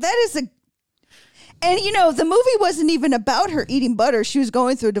 that is a... And, you know, the movie wasn't even about her eating butter. She was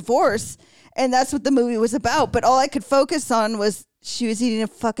going through a divorce, and that's what the movie was about. But all I could focus on was she was eating a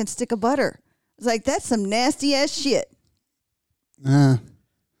fucking stick of butter. I was like, that's some nasty-ass shit.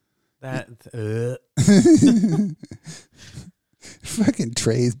 Fucking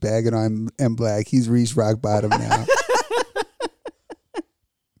Trey's bagging on M Black. He's reached rock bottom now.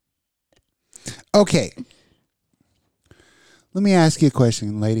 Okay. Let me ask you a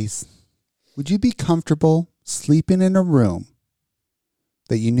question, ladies. Would you be comfortable sleeping in a room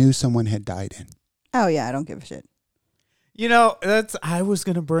that you knew someone had died in? Oh, yeah, I don't give a shit. You know, I was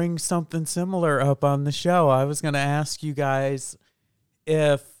going to bring something similar up on the show. I was going to ask you guys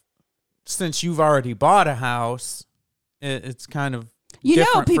if, since you've already bought a house, it's kind of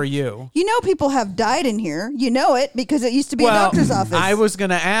different for you. You know people have died in here. You know it because it used to be a doctor's office. I was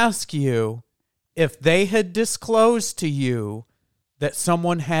going to ask you if they had disclosed to you that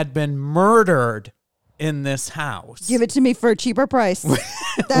someone had been murdered in this house. Give it to me for a cheaper price.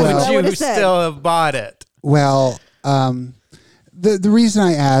 That's what I would have said. Still have bought it? Well, the reason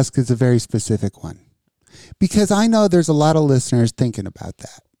I ask is a very specific one. Because I know there's a lot of listeners thinking about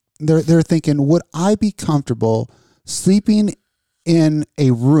that. They're thinking, would I be comfortable sleeping in a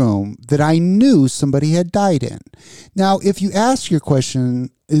room that I knew somebody had died in? Now, if you ask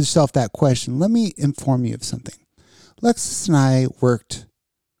yourself that question, let me inform you of something. Lexus and I worked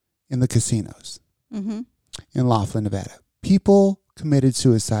in the casinos in Laughlin, Nevada. People committed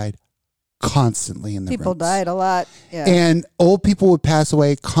suicide constantly in the rooms. People died a lot. Yeah. And old people would pass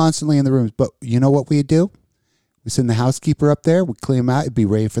away constantly in the rooms. But you know what we'd do? We'd send the housekeeper up there. We'd clean them out. It'd be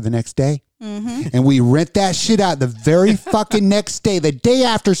ready for the next day. And we rent that shit out the very fucking next day. The day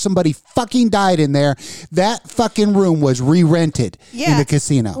after somebody fucking died in there, that fucking room was re-rented in the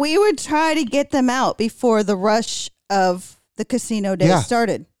casino. We would try to get them out before the rush of the casino day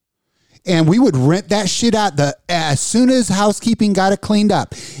started. And we would rent that shit out as soon as housekeeping got it cleaned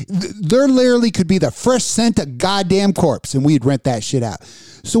up. There literally could be the fresh scent of goddamn corpse, and we'd rent that shit out.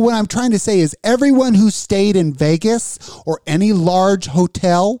 So what I'm trying to say is everyone who stayed in Vegas or any large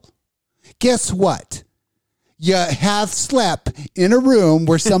hotel, guess what? You have slept in a room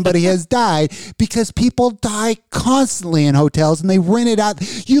where somebody has died because people die constantly in hotels and they rent it out.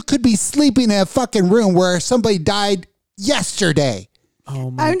 You could be sleeping in a fucking room where somebody died yesterday.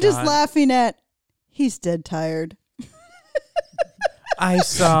 Oh my I'm God. just laughing at he's dead tired. I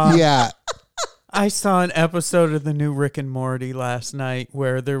saw an episode of the new Rick and Morty last night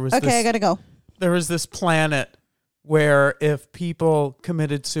where there was I gotta go. There was this planet where if people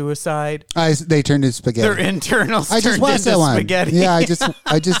committed suicide, they turned into spaghetti. Their internals I just turned watched into that one. spaghetti. Yeah,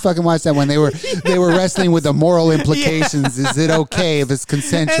 I just fucking watched that one. They were wrestling with the moral implications. Yeah. Is it okay if it's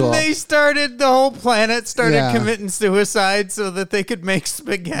consensual? And the whole planet started committing suicide so that they could make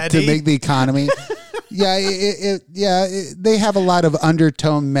spaghetti to make the economy. They have a lot of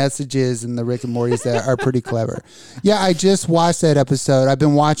undertone messages in the Rick and Mortys that are pretty clever. Yeah, I just watched that episode. I've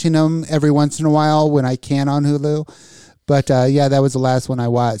been watching them every once in a while when I can on Hulu. But that was the last one I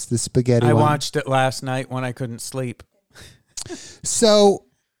watched, the spaghetti one. I watched it last night when I couldn't sleep. So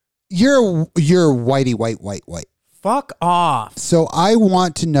you're whitey white. Fuck off. So I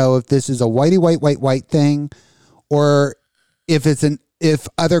want to know if this is a whitey white thing, or if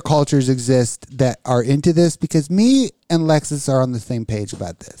other cultures exist that are into this, because me and Lexus are on the same page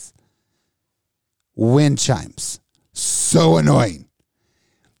about this. Wind chimes. So annoying.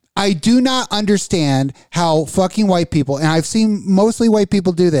 I do not understand how fucking white people, and I've seen mostly white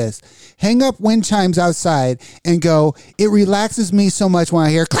people do this, hang up wind chimes outside and go, it relaxes me so much when I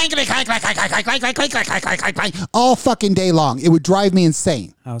hear clank, clank, clank, clank, clank, clank, clank, clank, clank, clank, clank, clank, clank, all fucking day long. It would drive me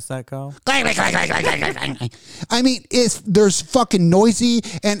insane. How's that go? Clank, clank, clank, clank, clank, clank, clank, clank. I mean, there's fucking noisy,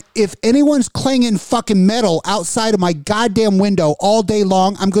 and if anyone's clanging fucking metal outside of my goddamn window all day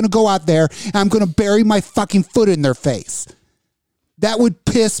long, I'm going to go out there and I'm going to bury my fucking foot in their face. That would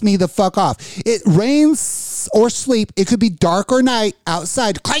piss me the fuck off. It rains or sleep. It could be dark or night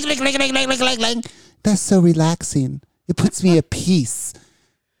outside. Clank, clank, clank, clank, clank, clank, clank. That's so relaxing. It puts me at peace.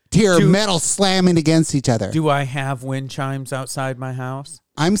 To hear metal slamming against each other. Do I have wind chimes outside my house?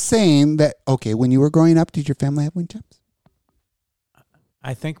 I'm saying that, okay, when you were growing up, did your family have wind chimes?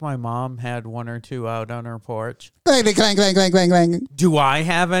 I think my mom had one or two out on her porch. Clank, clank, clank, clank, clank, clank. Do I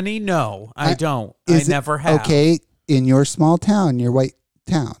have any? No, I don't. I never have. Okay, in your small town, your white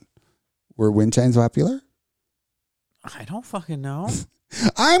town, were wind chimes popular? I don't fucking know.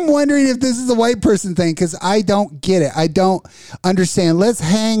 I'm wondering if this is a white person thing because I don't get it. I don't understand. Let's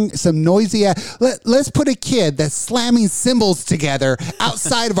hang some noisy let's put a kid that's slamming cymbals together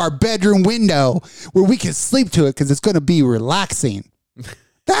outside of our bedroom window where we can sleep to it because it's going to be relaxing.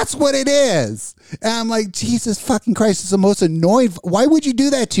 That's what it is. And I'm like, Jesus fucking Christ, it's the most annoying. Why would you do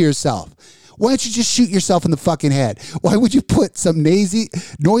that to yourself? Why don't you just shoot yourself in the fucking head? Why would you put some noisy,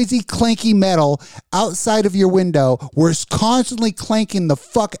 clanky metal outside of your window where it's constantly clanking the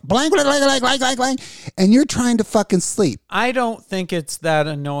fuck, blank, blank, blank, blank, blank, blank, and you're trying to fucking sleep? I don't think it's that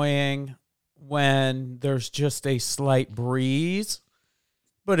annoying when there's just a slight breeze.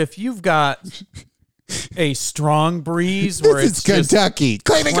 But if you've got a strong breeze where it's Kentucky.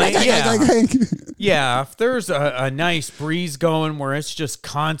 Clank, clank, clank, clank, clank. Yeah, if there's a nice breeze going where it's just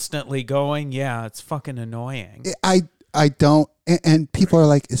constantly going, yeah, it's fucking annoying. I don't, and people are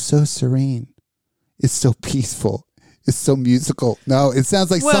like, it's so serene. It's so peaceful. It's so musical. No, it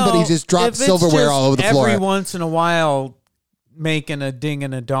sounds like somebody just dropped silverware all over the floor. Every once in a while making a ding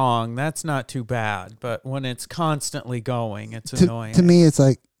and a dong, that's not too bad. But when it's constantly going, it's annoying. To me, it's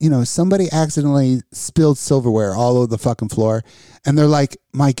like, somebody accidentally spilled silverware all over the fucking floor. And they're like,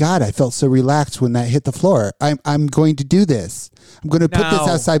 my God, I felt so relaxed when that hit the floor. I'm going to do this. I'm going to put this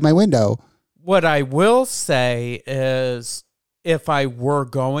outside my window. What I will say is if I were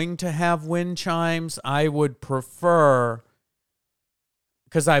going to have wind chimes, I would prefer,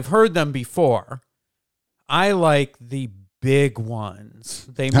 because I've heard them before, I like the big ones.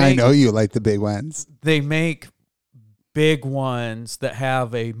 I know you like the big ones. They make big ones that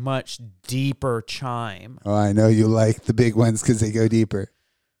have a much deeper chime. Oh, I know you like the big ones because they go deeper.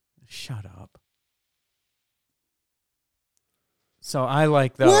 Shut up. So I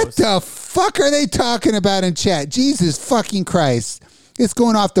like those. What the fuck are they talking about in chat? Jesus fucking Christ. It's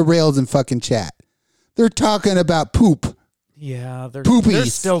going off the rails in fucking chat. They're talking about poop. Yeah, they're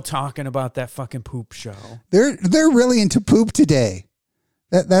Poopies. still talking about that fucking poop show. They're really into poop today.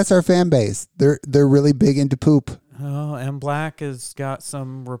 That's our fan base. They're really big into poop. Oh, and Black has got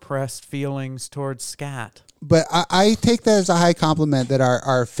some repressed feelings towards scat. But I take that as a high compliment that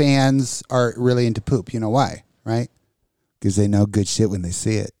our fans are really into poop. You know why, right? Because they know good shit when they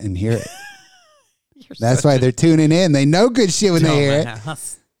see it and hear it. That's why they're tuning in. They know good shit when they hear it.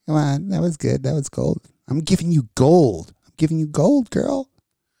 Come on, that was good. That was gold. I'm giving you gold. I'm giving you gold, girl.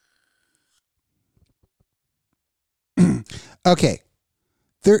 Okay.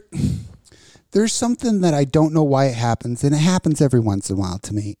 There's something that I don't know why it happens, and it happens every once in a while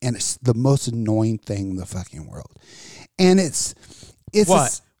to me, and it's the most annoying thing in the fucking world. And it's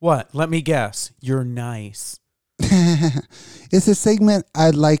what? Let me guess. You're nice. It's a segment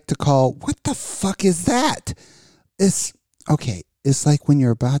I'd like to call, what the fuck is that? It's like when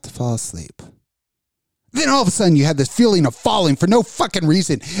you're about to fall asleep. Then all of a sudden you have this feeling of falling for no fucking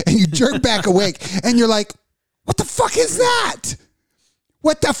reason, and you jerk back awake, and you're like, what the fuck is that?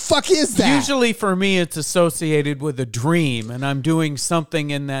 What the fuck is that? Usually for me, it's associated with a dream, and I'm doing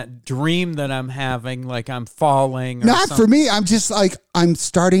something in that dream that I'm having, like I'm falling. Not for me. I'm just like, I'm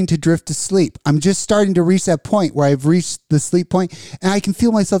starting to drift to sleep. I'm just starting to reach that point where I've reached the sleep point, and I can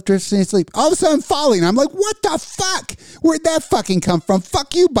feel myself drifting to sleep. All of a sudden, I'm falling. I'm like, what the fuck? Where'd that fucking come from?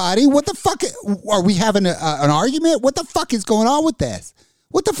 Fuck you, body. What the fuck? Are we having an argument? What the fuck is going on with this?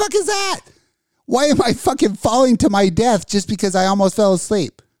 What the fuck is that? Why am I fucking falling to my death just because I almost fell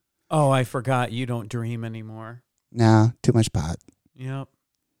asleep? Oh, I forgot you don't dream anymore. No, too much pot. Yep.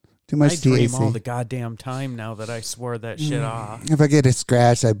 Too much THC. I dream all the goddamn time now that I swore that shit off. If I get a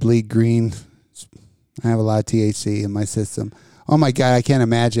scratch, I bleed green. I have a lot of THC in my system. Oh my God, I can't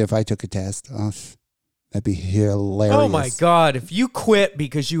imagine if I took a test. Oh, That'd be hilarious. Oh my God. If you quit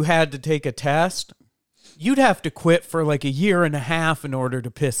because you had to take a test, you'd have to quit for like 1.5 years in order to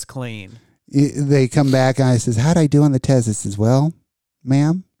piss clean. They come back and I says, how'd I do on the test? I says, well,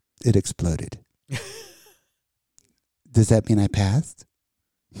 ma'am, it exploded. Does that mean I passed?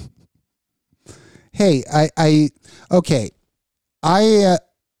 Hey, okay.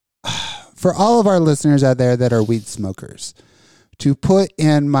 For all of our listeners out there that are weed smokers, to put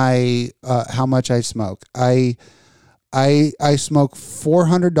in my how much I smoke, I smoke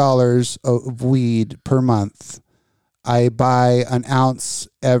 $400 of weed per month. I buy an ounce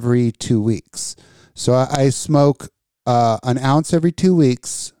every 2 weeks, so I smoke an ounce every 2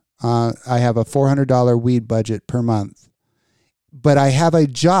 weeks. I have a $400 weed budget per month. But I have a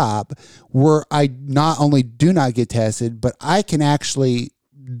job where I not only do not get tested, but I can actually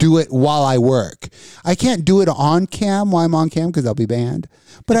do it while I work. I can't do it on cam while I'm on cam because I'll be banned.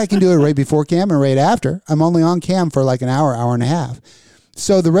 But I can do it right before cam and right after. I'm only on cam for like an hour, hour and a half.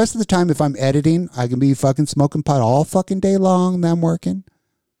 So the rest of the time, if I'm editing, I can be fucking smoking pot all fucking day long that I'm working.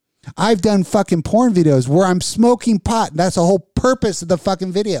 I've done fucking porn videos where I'm smoking pot. That's the whole purpose of the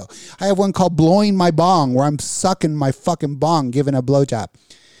fucking video. I have one called Blowing My Bong where I'm sucking my fucking bong, giving a blowjob.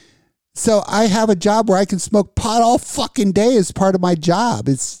 So I have a job where I can smoke pot all fucking day as part of my job.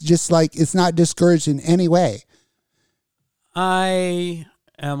 It's just like, it's not discouraged in any way. I'm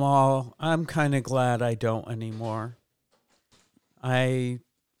kind of glad I don't anymore. I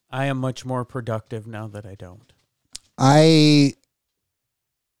am much more productive now that I don't. I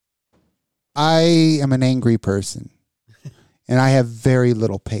am an angry person, and I have very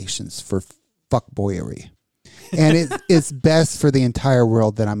little patience for fuckboyery. And it's best for the entire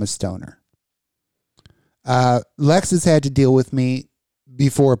world that I'm a stoner. Lex has had to deal with me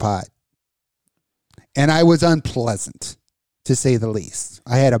before pot, and I was unpleasant, to say the least.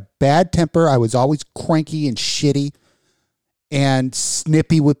 I had a bad temper. I was always cranky and shitty and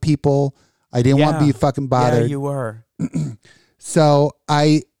snippy with people. I didn't want to be fucking bothered. Yeah, you were. So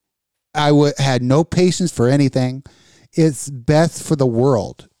I had no patience for anything. It's best for the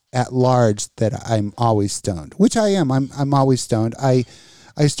world at large that I'm always stoned, which I am. I'm always stoned. I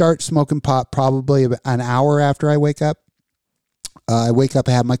start smoking pot probably an hour after I wake up. I wake up,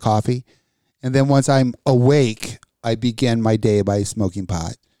 I have my coffee, and then once I'm awake, I begin my day by smoking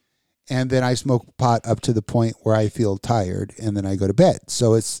pot. And then I smoke pot up to the point where I feel tired, and then I go to bed.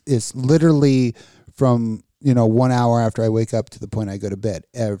 So it's literally from 1 hour after I wake up to the point I go to bed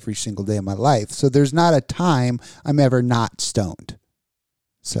every single day of my life. So there's not a time I'm ever not stoned.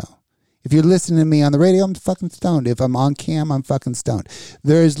 So if you're listening to me on the radio, I'm fucking stoned. If I'm on cam, I'm fucking stoned.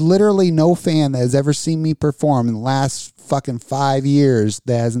 There is literally no fan that has ever seen me perform in the last fucking 5 years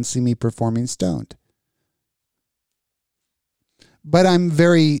that hasn't seen me performing stoned. But I'm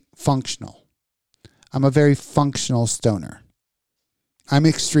very functional. I'm a very functional stoner. I'm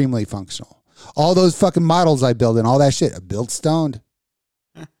extremely functional. All those fucking models I build and all that shit, I built stoned.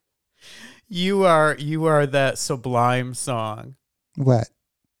 You are that Sublime song. What?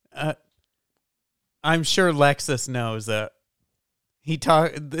 I'm sure Lexus knows it.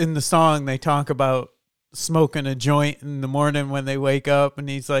 In the song they talk about smoking a joint in the morning when they wake up, and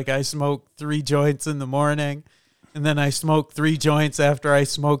he's like, I smoke 3 joints in the morning, and then I smoke 3 joints after I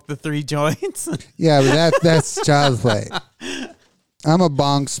smoke the 3 joints. Yeah, but that's child's play. I'm a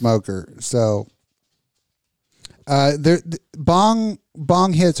bong smoker, so bong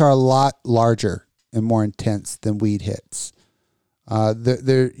hits are a lot larger and more intense than weed hits.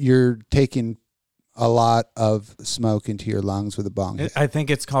 You're taking a lot of smoke into your lungs with a bong hit. I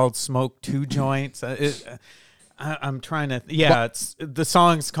think it's called Smoke 2 Joints. I'm trying to. Yeah, the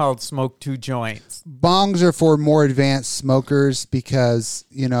song's called Smoke 2 Joints. Bongs are for more advanced smokers because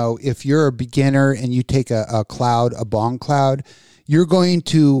if you're a beginner and you take a bong cloud, you're going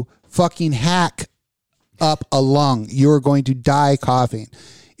to fucking hack up a lung. You're going to die coughing.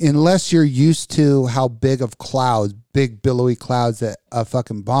 Unless you're used to how big of clouds, big billowy clouds that a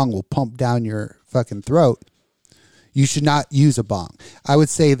fucking bong will pump down your fucking throat, you should not use a bong. I would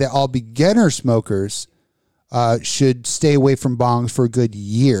say that all beginner smokers should stay away from bongs for a good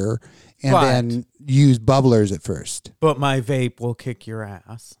year and then use bubblers at first. But my vape will kick your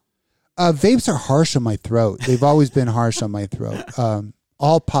ass. Vapes are harsh on my throat. They've always been harsh on my throat.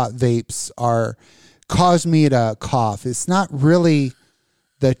 All pot vapes cause me to cough. It's not really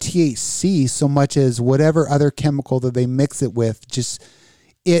the THC so much as whatever other chemical that they mix it with. Just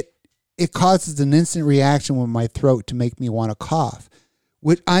it causes an instant reaction with my throat to make me want to cough.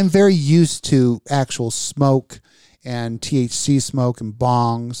 I'm very used to actual smoke and THC smoke and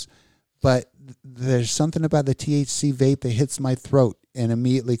bongs, but there's something about the THC vape that hits my throat and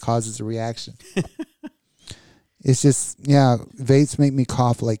immediately causes a reaction. It's just, yeah, vapes make me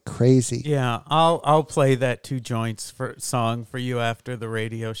cough like crazy. Yeah, I'll play that Two Joints song for you after the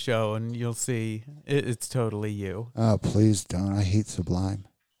radio show, and you'll see it's totally you. Oh, please don't. I hate Sublime.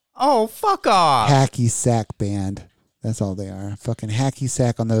 Oh, fuck off. Hacky sack band. That's all they are. Fucking hacky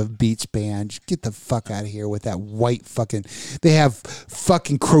sack on the beach band. Get the fuck out of here with that white fucking... They have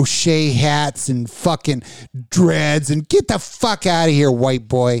fucking crochet hats and fucking dreads, and get the fuck out of here, white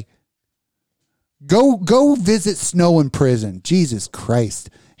boy. Go visit Snow in prison. Jesus Christ.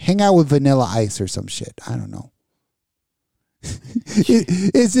 Hang out with Vanilla Ice or some shit. I don't know.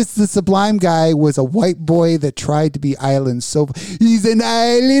 It's just the Sublime guy was a white boy that tried to be island. So he's an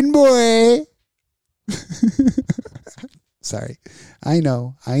island boy. Sorry. I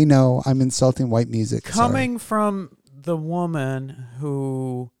know. I'm insulting white music. Coming from the woman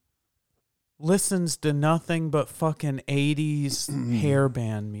who listens to nothing but fucking 80s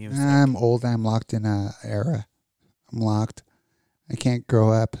hairband music. I'm old. I'm locked in a era. I'm locked. I can't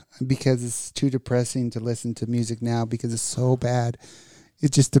grow up because it's too depressing to listen to music now because it's so bad.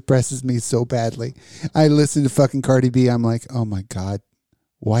 It just depresses me so badly. I listen to fucking Cardi B. I'm like, oh my God,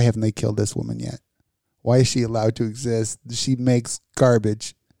 why haven't they killed this woman yet? Why is she allowed to exist? She makes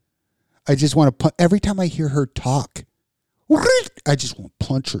garbage. I just want to every time I hear her talk, I just want to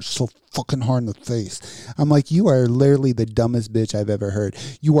punch her so fucking hard in the face. I'm like, you are literally the dumbest bitch I've ever heard.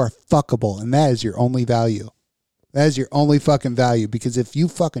 You are fuckable, and that is your only value. That is your only fucking value, because if you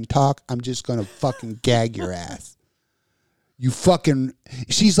fucking talk, I'm just going to fucking gag your ass. You fucking...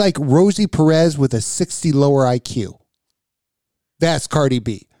 She's like Rosie Perez with a 60 lower IQ. That's Cardi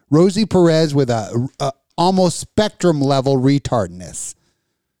B. Rosie Perez with a almost spectrum level retardness.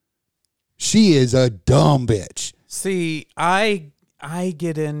 She is a dumb bitch. See, I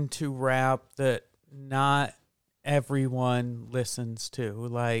get into rap that not everyone listens to.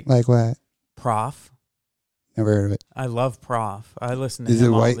 Like what? Prof. Never heard of it. I love Prof. I listen to Is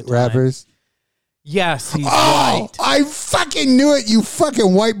him it all white the time. rappers? Yes, he's Oh, white. I fucking knew it, you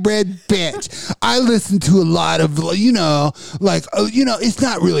fucking white bread bitch. I listen to a lot of, it's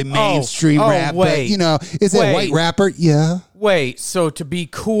not really mainstream rap, wait. but, is it a white rapper? Yeah. Wait, so to be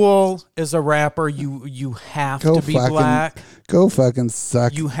cool as a rapper, you have to be black? Go fucking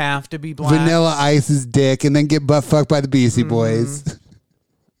suck. You have to be black? Vanilla Ice's dick and then get butt fucked by the Beastie Boys.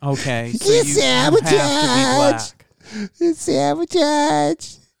 Okay, so You you have to be black. You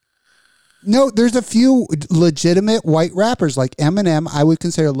sabotage. No, there's a few legitimate white rappers like Eminem. I would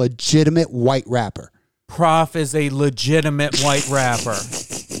consider a legitimate white rapper. Prof is a legitimate white rapper.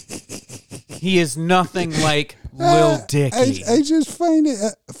 He is nothing like Lil Dicky. I just find it.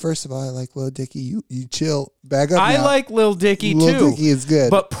 First of all, I like Lil Dicky. You chill. Back up. I now. like Lil Dicky too. Lil Dicky is good,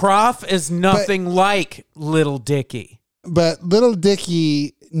 but Prof is nothing like Little Dicky. But Little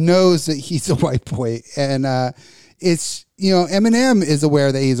Dicky knows that he's a white boy, and it's. Eminem is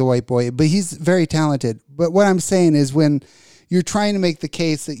aware that he's a white boy, but he's very talented. But what I'm saying is when you're trying to make the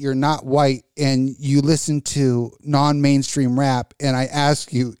case that you're not white and you listen to non-mainstream rap and I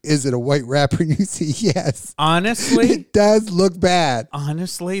ask you, is it a white rapper? And you say yes. Honestly, it does look bad.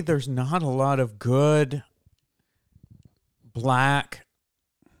 Honestly, there's not a lot of good black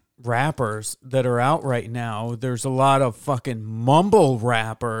rappers that are out right now. There's a lot of fucking mumble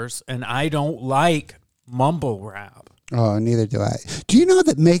rappers, and I don't like mumble rap. Oh, neither do I. Do you know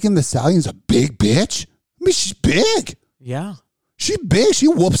that Megan Thee Stallion's a big bitch? I mean, she's big. Yeah. She's big. She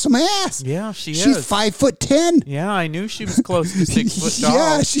whoops some ass. Yeah, she's 5'10". Yeah, I knew she was close to 6 foot tall.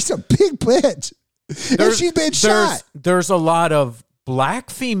 Yeah, she's a big bitch. And she's been shot. There's a lot of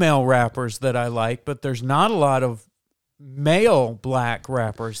black female rappers that I like, but there's not a lot of male black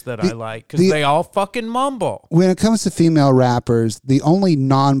rappers that I like because they all fucking mumble. When it comes to female rappers, the only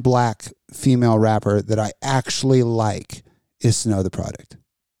non-black female rapper that I actually like is Snow the Product.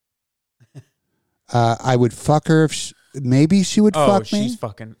 I would fuck her if maybe she would fuck me. She's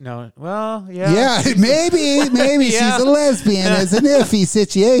fucking no. Well, yeah. Yeah, maybe Yeah. she's a lesbian. It's an iffy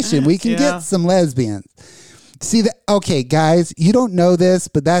situation. We can get some lesbians. See that? Okay, guys, you don't know this,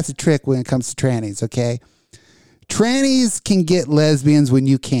 but that's a trick when it comes to trannies. Okay, trannies can get lesbians when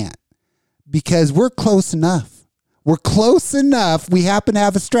you can't because we're close enough. We're close enough. We happen to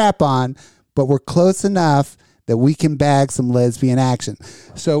have a strap on, but we're close enough that we can bag some lesbian action.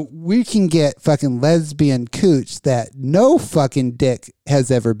 So we can get fucking lesbian cooch that no fucking dick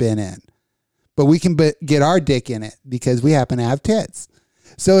has ever been in. But we can get our dick in it because we happen to have tits.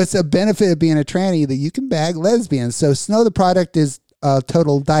 So it's a benefit of being a tranny that you can bag lesbians. So Snow the Product is a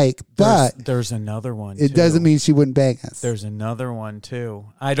total dyke, but there's another one. It doesn't mean she wouldn't bang us. There's another one too.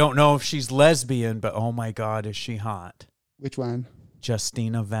 I don't know if she's lesbian, but oh my God, is she hot? Which one?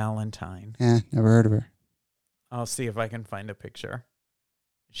 Justina Valentine. Never heard of her. I'll see if I can find a picture.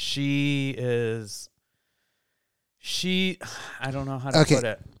 I don't know how to put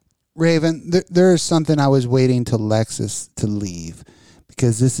it. Raven, there is something I was waiting till Lexus to leave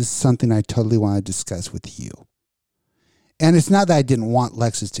because this is something I totally want to discuss with you. And it's not that I didn't want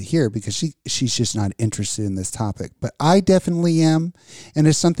Lexus to hear because she's just not interested in this topic. But I definitely am. And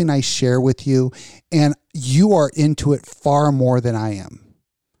it's something I share with you. And you are into it far more than I am.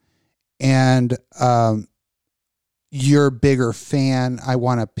 And you're a bigger fan. I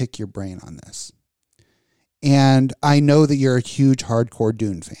want to pick your brain on this. And I know that you're a huge hardcore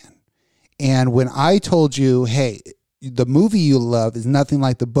Dune fan. And when I told you, hey, the movie you love is nothing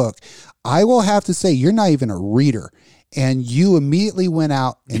like the book, I will have to say you're not even a reader. And you immediately went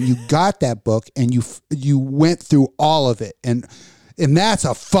out and you got that book and you went through all of it. And that's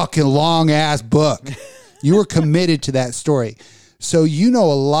a fucking long ass book. You were committed to that story. So you know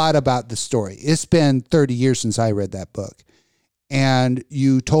a lot about the story. It's been 30 years since I read that book. And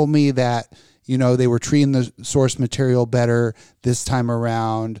you told me that, they were treating the source material better this time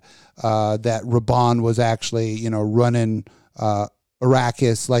around, that Raban was actually, running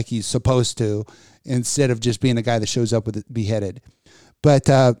Arrakis like he's supposed to, instead of just being a guy that shows up with it beheaded, but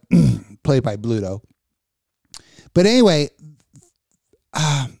played by Bluto. But anyway,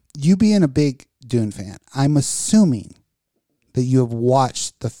 you being a big Dune fan, I'm assuming that you have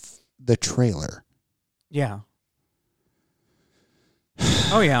watched the trailer. Yeah.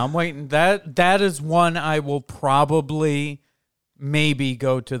 Oh yeah, I'm waiting. That is one I will probably maybe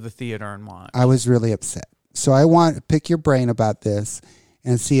go to the theater and watch. I was really upset. So I want to pick your brain about this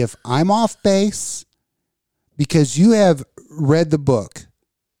and see if I'm off base, because you have read the book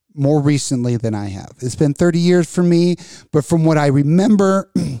more recently than I have. It's been 30 years for me, but from what I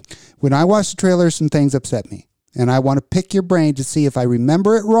remember, when I watched the trailer, some things upset me. And I want to pick your brain to see if I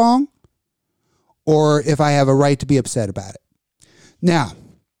remember it wrong or if I have a right to be upset about it. Now,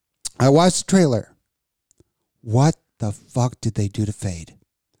 I watched the trailer. What the fuck did they do to Fade?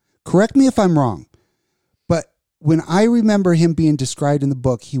 Correct me if I'm wrong, but when I remember him being described in the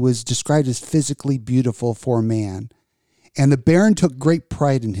book, he was described as physically beautiful for a man, and the Baron took great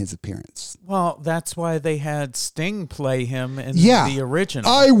pride in his appearance. Well, that's why they had Sting play him in the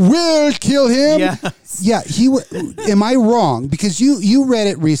original. I will kill him. Yes. Yeah, am I wrong? Because you read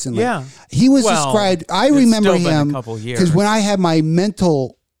it recently. Yeah. He was described. I remember him because when I had my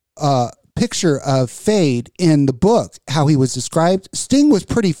mental picture of Fade in the book, how he was described, Sting was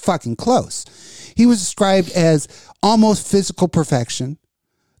pretty fucking close. He was described as almost physical perfection,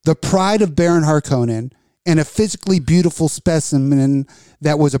 the pride of Baron Harkonnen, and a physically beautiful specimen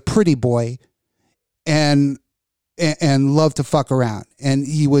that was a pretty boy and loved to fuck around. And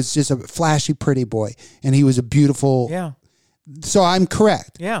he was just a flashy, pretty boy. And he was a beautiful. Yeah. So I'm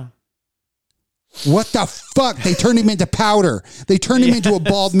correct. Yeah. What the fuck? They turned him into powder. They turned him into a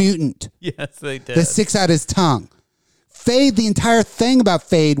bald mutant. Yes, they did. That sticks out his tongue. Fade, the entire thing about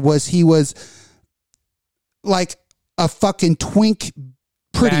Fade was he was like a fucking twink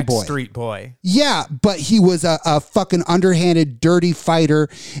pretty boy. Street boy. Yeah, but he was a fucking underhanded, dirty fighter,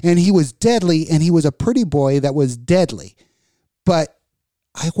 and he was deadly, and he was a pretty boy that was deadly. But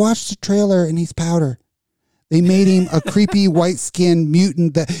I watched the trailer, and he's powder. They made him a creepy white-skinned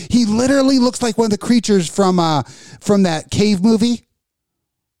mutant that he literally looks like one of the creatures from that cave movie.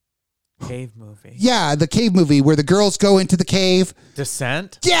 Cave movie. Yeah, the cave movie where the girls go into the cave.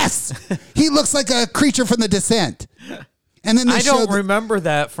 Descent? Yes! He looks like a creature from The Descent. And then I don't remember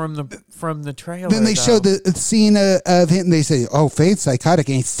that from the trailer. Then they show the scene of him, and they say, "Oh, Fade's psychotic,"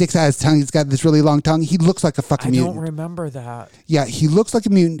 and he sticks out his tongue. He's got this really long tongue. He looks like a fucking mutant. I don't remember that. Yeah, he looks like a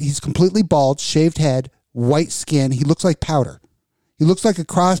mutant. He's completely bald, shaved head, white skin. He looks like Powder. He looks like a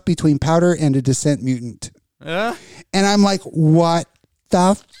cross between Powder and a Descent mutant. And I'm like, what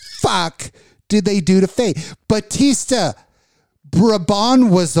the fuck did they do to Fade? Batista,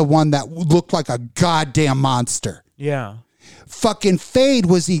 Brabant was the one that looked like a goddamn monster. Yeah. Fucking Fade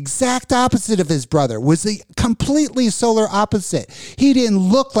was the exact opposite of his brother, was the completely solar opposite. He didn't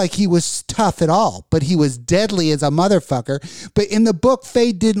look like he was tough at all, but he was deadly as a motherfucker. But in the book,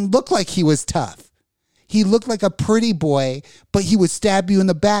 Fade didn't look like he was tough. He looked like a pretty boy, but he would stab you in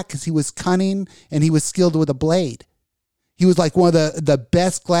the back because he was cunning and he was skilled with a blade. He was like one of the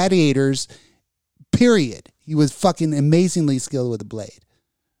best gladiators, period. He was fucking amazingly skilled with a blade.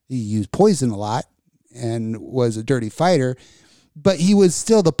 He used poison a lot and was a dirty fighter, but he was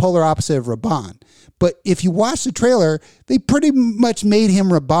still the polar opposite of Raban. But if you watch the trailer, they pretty much made him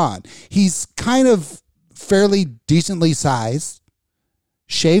Raban. He's kind of fairly decently sized,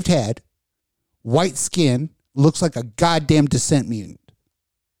 shaved head, white skin, looks like a goddamn Descent mutant.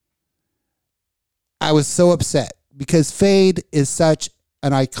 I was so upset because Fade is such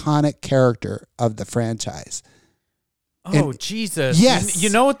an iconic character of the franchise. Oh, Jesus. Yes. You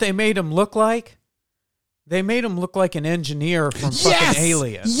know what they made him look like? They made him look like an engineer from fucking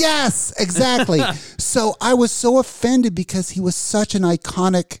Alien. Yes, exactly. So I was so offended because he was such an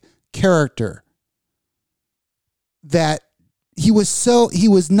iconic character that he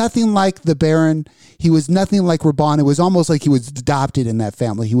was nothing like the Baron. He was nothing like Raban. It was almost like he was adopted in that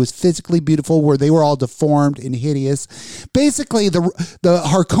family. He was physically beautiful where they were all deformed and hideous. Basically, the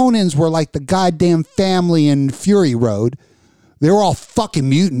Harkonnens were like the goddamn family in Fury Road. They were all fucking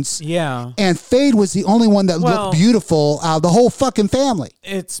mutants. Yeah. And Fade was the only one that looked beautiful out of the whole fucking family.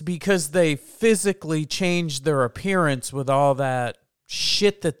 It's because they physically changed their appearance with all that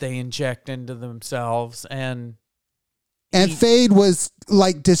shit that they inject into themselves. And Fade was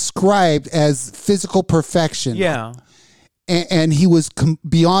like described as physical perfection. Yeah. And he was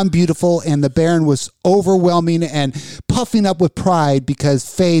beyond beautiful, and the Baron was overwhelming and puffing up with pride because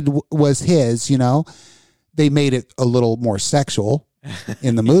Fade was his, you know. They made it a little more sexual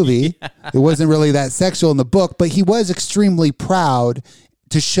in the movie. Yeah. It wasn't really that sexual in the book, but he was extremely proud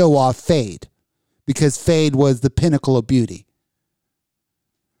to show off Fade because Fade was the pinnacle of beauty.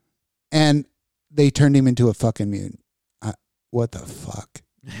 And they turned him into a fucking mutant. What the fuck?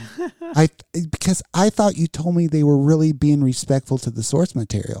 Because I thought you told me they were really being respectful to the source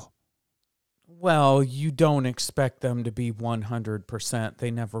material. Well, you don't expect them to be 100%.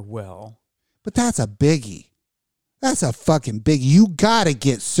 They never will. But that's a biggie. That's a fucking biggie. You got to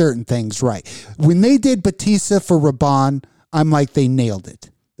get certain things right. When they did Batista for Raban, I'm like, they nailed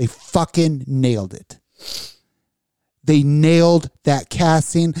it. They fucking nailed it. They nailed that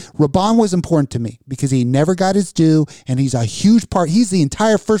casting. Raban was important to me because he never got his due, and he's a huge part. He's the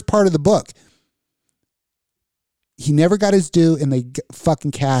entire first part of the book. He never got his due, and they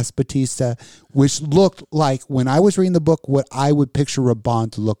fucking cast Batista, which looked like, when I was reading the book, what I would picture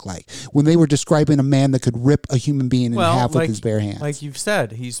Raban to look like. When they were describing a man that could rip a human being in half with his bare hands. Like you've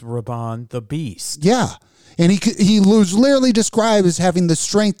said, he's Raban the Beast. Yeah. And he was literally described as having the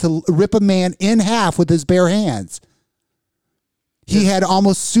strength to rip a man in half with his bare hands. He had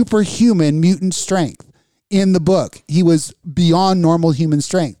almost superhuman mutant strength in the book. He was beyond normal human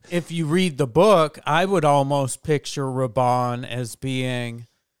strength. If you read the book, I would almost picture Raban as being,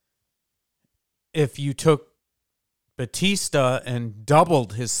 if you took Batista and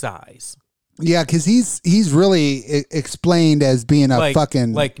doubled his size. Yeah, because he's really explained as being a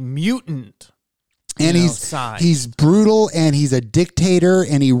fucking like mutant. And he's brutal, and he's a dictator,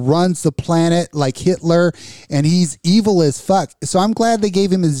 and he runs the planet like Hitler, and he's evil as fuck. So I'm glad they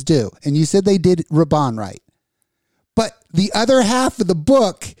gave him his due. And you said they did Raban right. But the other half of the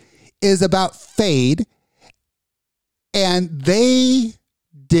book is about Fade, and they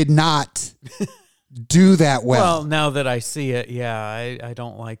did not do that well. Well, now that I see it, yeah, I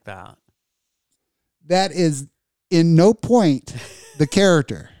don't like that. That is in no point the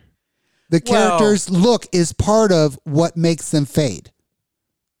character. The character's look is part of what makes them Fade.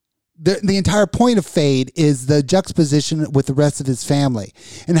 The entire point of Fade is the juxtaposition with the rest of his family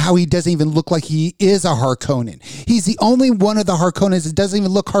and how he doesn't even look like he is a Harkonnen. He's the only one of the Harkonnens that doesn't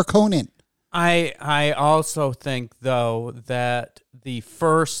even look Harkonnen. I also think, though, that the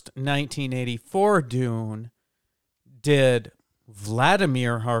first 1984 Dune did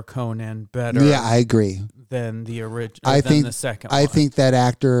Vladimir Harkonnen better. Yeah, I agree. Than the original. The second one. I think that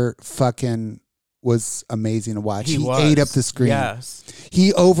actor fucking was amazing to watch. He ate up the screen. Yes.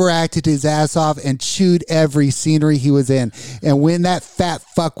 He overacted his ass off and chewed every scenery he was in. And when that fat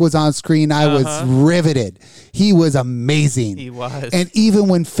fuck was on screen, I was riveted. He was amazing. He was. And even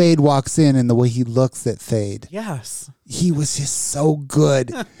when Fade walks in and the way he looks at Fade. Yes. He was just so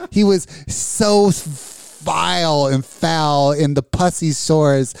good. He was so vile and foul in the pussy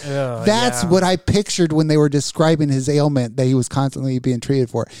sores. That's what I pictured when they were describing his ailment that he was constantly being treated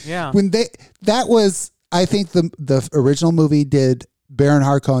for. Yeah. I think the original movie did Baron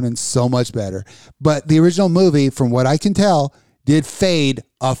Harkonnen so much better. But the original movie, from what I can tell, did Fade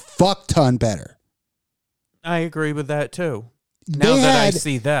a fuck ton better. I agree with that too. I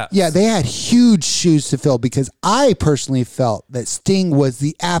see that. Yeah, they had huge shoes to fill because I personally felt that Sting was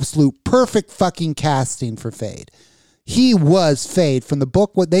the absolute perfect fucking casting for Fade. He was Fade. From the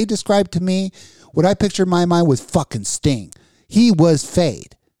book, what they described to me, what I pictured in my mind was fucking Sting. He was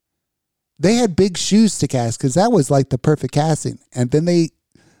Fade. They had big shoes to cast because that was like the perfect casting. And then they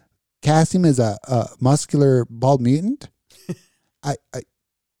cast him as a muscular bald mutant.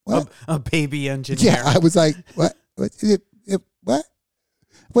 What? A baby engineer. Yeah, I was like, what? What?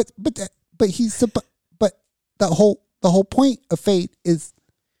 But the whole point of Fate is,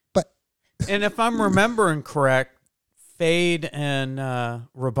 but And if I'm remembering correct, Fade and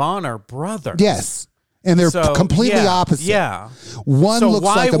Raban are brothers. Yes. And they're completely opposite. Yeah. One looks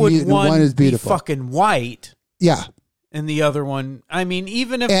like a mutant, one is beautiful. Be fucking white. Yeah. And the other one, I mean,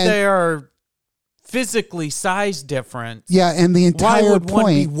 even if they are physically size different. Yeah, and the entire why would point,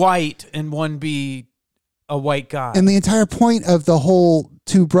 one be white and one be a white guy? And the entire point of the whole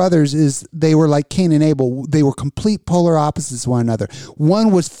two brothers is they were like Cain and Abel. They were complete polar opposites to one another.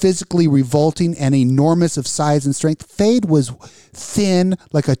 One was physically revolting and enormous of size and strength. Fade was thin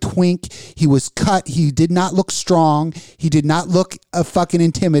like a twink. He was cut. He did not look strong. He did not look fucking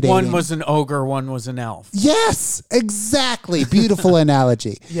intimidating. One was an ogre, one was an elf. Yes, exactly. Beautiful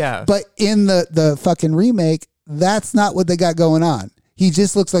analogy. Yeah. But in the fucking remake, that's not what they got going on. He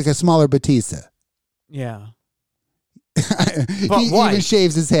just looks like a smaller Batista. Yeah. But he even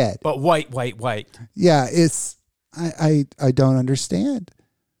shaves his head. But white. Yeah, it's I don't understand.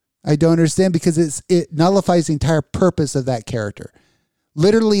 I don't understand because it nullifies the entire purpose of that character.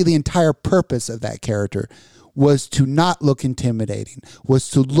 Literally, the entire purpose of that character was to not look intimidating, was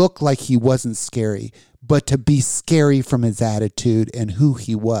to look like he wasn't scary, but to be scary from his attitude and who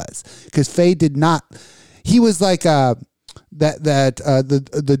he was. Because Faye did not. He was like the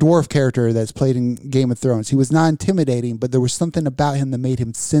dwarf character that's played in Game of Thrones. He was not intimidating, but there was something about him that made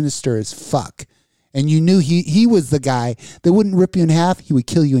him sinister as fuck. And you knew he was the guy that wouldn't rip you in half. He would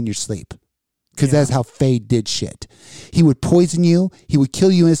kill you in your sleep. Because that's how Faye did shit. He would poison you. He would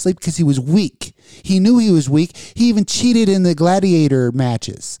kill you in his sleep because he was weak. He knew he was weak. He even cheated in the gladiator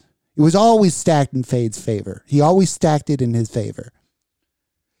matches. It was always stacked in Fade's favor. He always stacked it in his favor.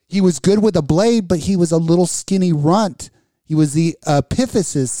 He was good with a blade, but he was a little skinny runt. He was the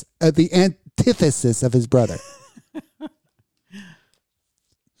antithesis of his brother.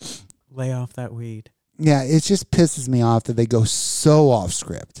 Lay off that weed. Yeah, it just pisses me off that they go so off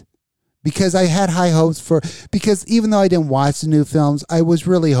script. Because I had high hopes because even though I didn't watch the new films, I was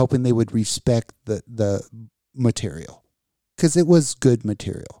really hoping they would respect the material. Because it was good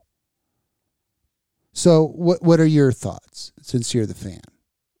material. So what are your thoughts, since you're the fan?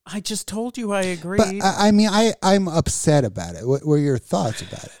 I just told you I agree. But I mean, I'm upset about it. What were your thoughts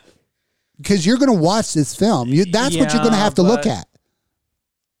about it? Because you're going to watch this film. That's what you're going to have to look at.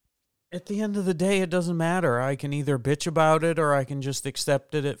 At the end of the day, it doesn't matter. I can either bitch about it or I can just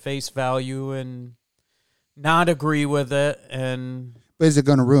accept it at face value and not agree with it. But is it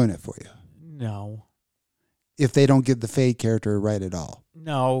going to ruin it for you? No. If they don't give the Fade character right at all?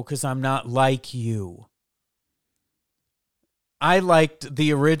 No, because I'm not like you. I liked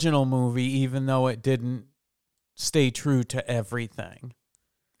the original movie, even though it didn't stay true to everything.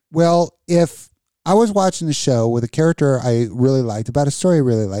 Well, if I was watching a show with a character I really liked, about a story I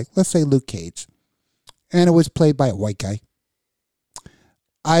really liked, let's say Luke Cage, and it was played by a white guy,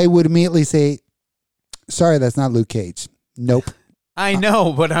 I would immediately say, sorry, that's not Luke Cage. Nope. I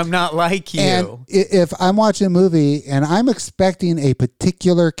know, but I'm not like you. And if I'm watching a movie and I'm expecting a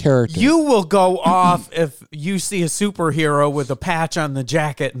particular character, you will go off if you see a superhero with a patch on the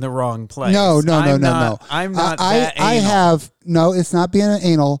jacket in the wrong place. No. I'm not that anal. I have, no, it's not being an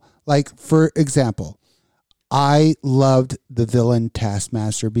anal. Like, for example, I loved the villain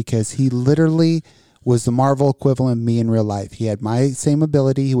Taskmaster because he literally was the Marvel equivalent of me in real life. He had my same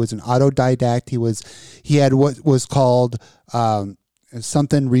ability. He was an autodidact. He had what was called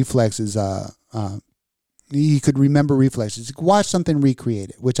something reflexes. He could remember reflexes. He could watch something,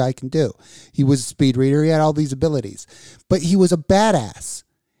 recreate it, which I can do. He was a speed reader. He had all these abilities. But he was a badass.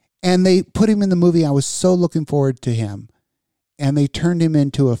 And they put him in the movie. I was so looking forward to him. And they turned him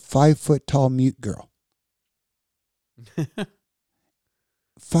into a 5-foot tall mute girl.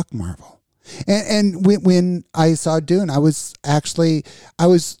 Fuck Marvel. And when I saw Dune, I was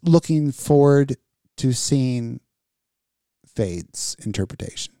looking forward to seeing Fade's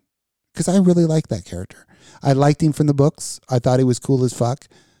interpretation. Because I really liked that character. I liked him from the books. I thought he was cool as fuck.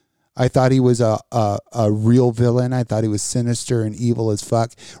 I thought he was a real villain. I thought he was sinister and evil as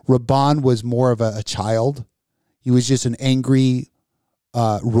fuck. Raban was more of a child. He was just an angry,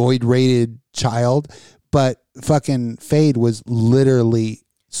 roid-rated child. But fucking Fade was literally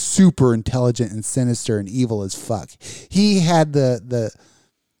super intelligent and sinister and evil as fuck. He had the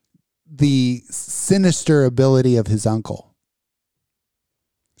sinister ability of his uncle.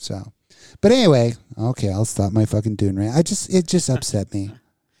 So, but anyway, okay, I'll stop my fucking Dune rant. It just upset me.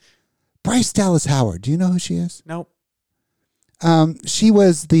 Bryce Dallas Howard, do you know who she is? Nope. She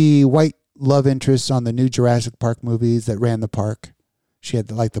was the white love interest on the new Jurassic Park movies that ran the park. She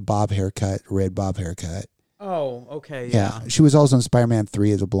had like the bob haircut, red bob haircut. Oh, okay, yeah. She was also in Spider-Man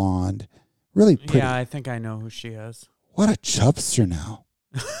 3 as a blonde. Really pretty. Yeah, I think I know who she is. What a chubster now.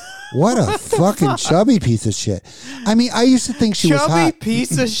 What a fucking chubby piece of shit. I mean, I used to think she was Chubby hot.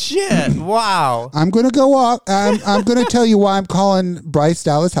 piece of shit. Wow. I'm going to go off. I'm going to tell you why I'm calling Bryce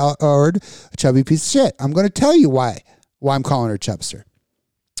Dallas Howard a chubby piece of shit. I'm going to tell you why I'm calling her chubster.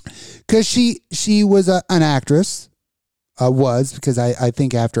 Because she was an actress. Because I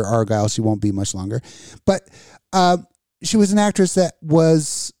think after Argyle, she won't be much longer. But she was an actress that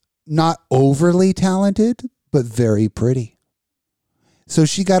was not overly talented, but very pretty. So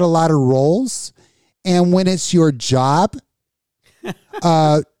she got a lot of roles. And when it's your job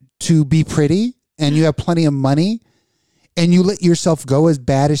to be pretty and you have plenty of money and you let yourself go as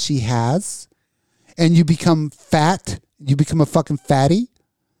bad as she has and you become fat, you become a fucking fatty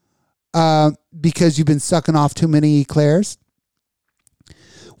because you've been sucking off too many eclairs.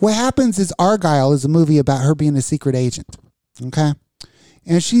 What happens is Argyle is a movie about her being a secret agent. Okay.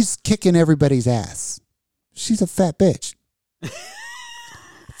 And she's kicking everybody's ass. She's a fat bitch.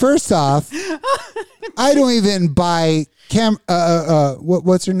 First off, I don't even buy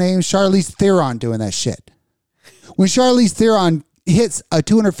what's her name? Charlize Theron doing that shit. When Charlize Theron hits a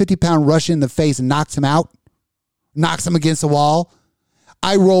 250-pound Russian in the face and knocks him out, knocks him against the wall,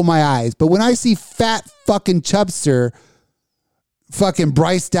 I roll my eyes. But when I see fat fucking chubster, fucking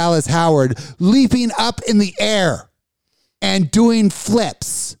Bryce Dallas Howard leaping up in the air and doing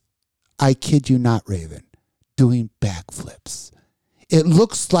flips, I kid you not, Raven, doing backflips. It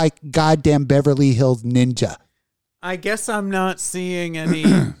looks like goddamn Beverly Hills Ninja. I guess I'm not seeing any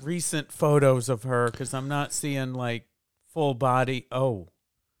recent photos of her because I'm not seeing like full body. Oh.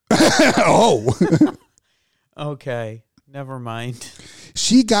 Oh. Okay. Never mind.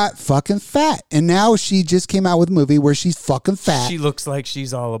 She got fucking fat. And now she just came out with a movie where she's fucking fat. She looks like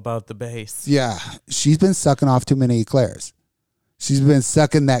she's all about the bass. Yeah. She's been sucking off too many eclairs. She's been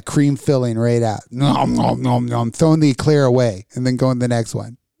sucking that cream filling right out. Nom, nom, nom, nom. Throwing the eclair away and then going to the next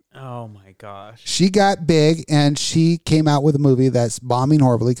one. Oh, my gosh. She got big and she came out with a movie that's bombing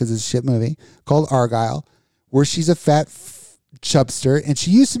horribly because it's a shit movie called Argyle, where she's a fat chubster and she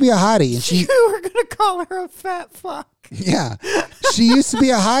used to be a hottie. And You were going to call her a fat fuck. Yeah. She used to be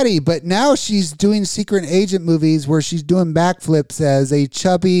a hottie, but now she's doing secret agent movies where she's doing backflips as a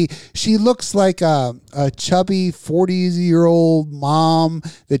chubby. She looks like a chubby 40-year-old mom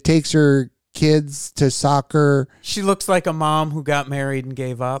that takes her kids to soccer. She looks like a mom who got married and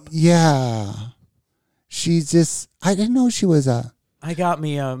gave up. Yeah. She's just, I didn't know she was I got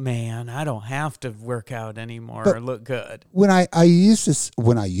me a man. I don't have to work out anymore or look good. When I used to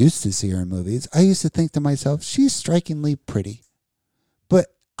see her in movies, I used to think to myself, she's strikingly pretty. But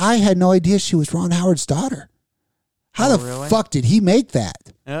I had no idea she was Ron Howard's daughter. How the fuck did he make that?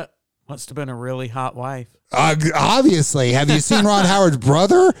 Must have been a really hot wife. Obviously. Have you seen Ron Howard's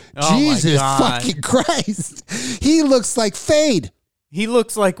brother? Oh Jesus my God. fucking Christ. He looks like Fade. He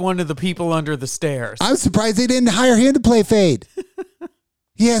looks like one of the people under the stairs. I'm surprised they didn't hire him to play Fade.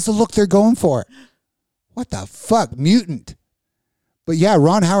 He has the look they're going for. What the fuck? Mutant. But yeah,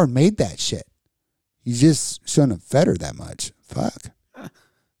 Ron Howard made that shit. He just shouldn't have fed her that much. Fuck.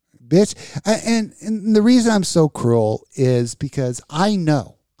 Bitch. And the reason I'm so cruel is because I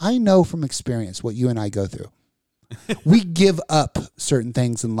know from experience what you and I go through. We give up certain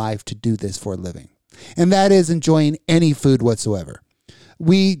things in life to do this for a living. And that is enjoying any food whatsoever.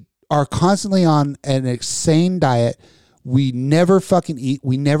 We are constantly on an insane diet. We never fucking eat.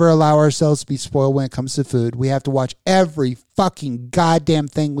 We never allow ourselves to be spoiled when it comes to food. We have to watch every fucking goddamn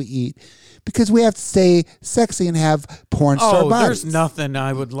thing we eat because we have to stay sexy and have porn star bodies. There's nothing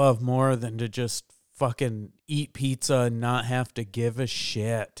I would love more than to just fucking eat pizza and not have to give a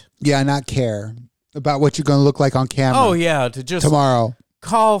shit. Yeah, not care about what you're going to look like on camera. Oh, yeah, to just tomorrow.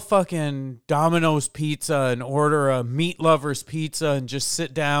 Call fucking Domino's Pizza and order a Meat Lover's Pizza and just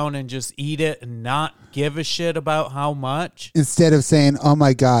sit down and just eat it and not give a shit about how much. Instead of saying, oh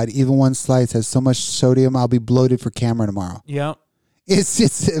my God, even one slice has so much sodium, I'll be bloated for camera tomorrow. Yep. It's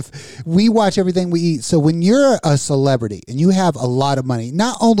just, if we watch everything we eat. So when you're a celebrity and you have a lot of money,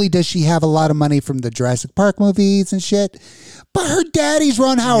 not only does she have a lot of money from the Jurassic Park movies and shit, but her daddy's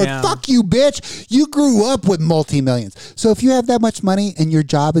Ron Howard. Yeah. Fuck you, bitch. You grew up with multi-millions. So if you have that much money and your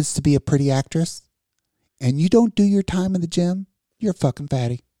job is to be a pretty actress and you don't do your time in the gym, you're a fucking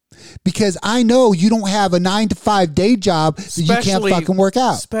fatty. Because I know you don't have a 9-to-5 day job that you can't fucking work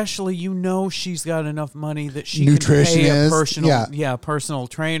out. Especially, she's got enough money that she can pay a personal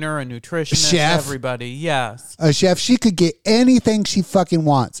trainer, a nutritionist, chef. Everybody. Yes. A chef. She could get anything she fucking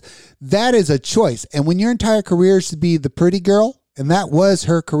wants. That is a choice. And when your entire career is to be the pretty girl, and that was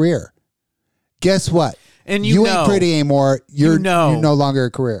her career, guess what? And you ain't pretty anymore. You're no longer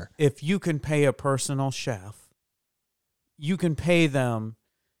a career. If you can pay a personal chef, you can pay them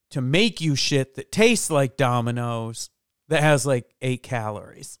to make you shit that tastes like Domino's that has like 8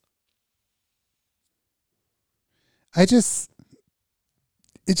 calories. It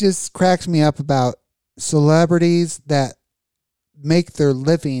just cracks me up about celebrities that make their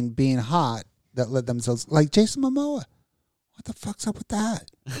living being hot that let themselves, like Jason Momoa. What the fuck's up with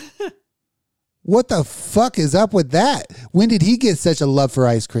that? What the fuck is up with that? When did he get such a love for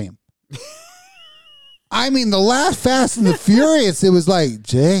ice cream? I mean, the last Fast and the Furious, it was like,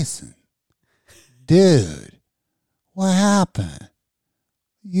 Jason, dude, what happened?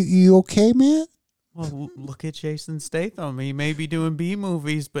 You okay, man? Well, look at Jason Statham. He may be doing B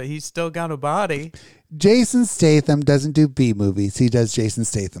movies, but he's still got a body. Jason Statham doesn't do B movies. He does Jason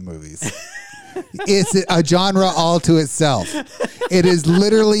Statham movies. It's a genre all to itself. It is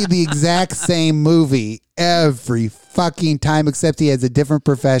literally the exact same movie every fucking time, except he has a different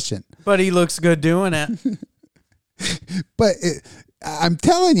profession. But he looks good doing it. But I'm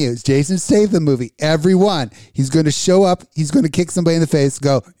telling you, it's Jason Statham movie. Every one. He's going to show up. He's going to kick somebody in the face.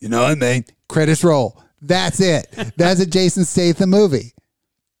 Go, you know what I mean? Credits roll. That's it. That's a Jason Statham movie.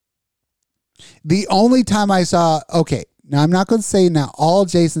 The only time I saw, okay, now I'm not going to say now all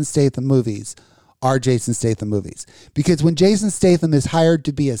Jason Statham movies are Jason Statham movies. Because when Jason Statham is hired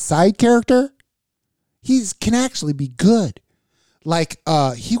to be a side character, he can actually be good. Like,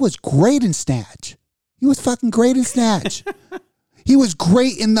 he was great in Snatch. He was fucking great in Snatch. He was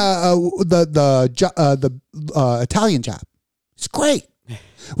great in the Italian Job. It's great.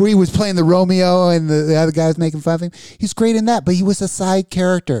 Where he was playing the Romeo and the other guy was making fun of him. He's great in that, but he was a side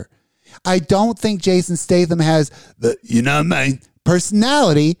character. I don't think Jason Statham has the, you know what I mean,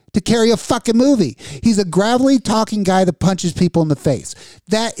 personality to carry a fucking movie. He's a gravelly talking guy that punches people in the face.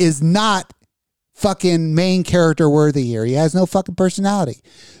 That is not fucking main character worthy here. He has no fucking personality.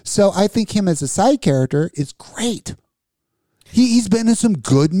 So I think him as a side character is great. He's been in some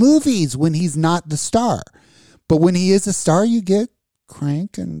good movies when he's not the star. But when he is a star, you get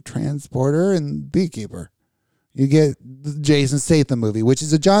Crank and Transporter and Beekeeper. You get the Jason Statham movie, which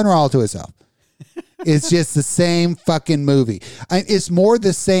is a genre all to itself. It's just the same fucking movie. It's more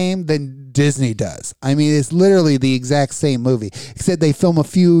the same than Disney does. I mean, it's literally the exact same movie, except they film a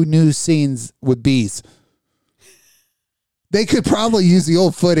few new scenes with bees. They could probably use the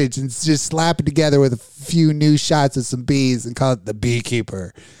old footage and just slap it together with a few new shots of some bees and call it The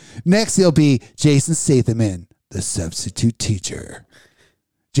Beekeeper. Next, he'll be Jason Statham in The Substitute Teacher.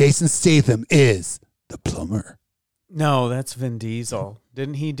 Jason Statham is the plumber. No, that's Vin Diesel.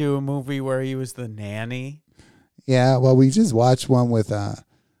 Didn't he do a movie where he was the nanny? Yeah, well, we just watched one with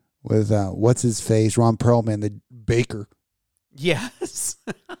what's his face, Ron Perlman, the baker. Yes.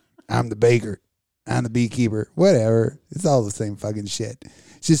 I'm the baker. I'm the beekeeper. Whatever. It's all the same fucking shit.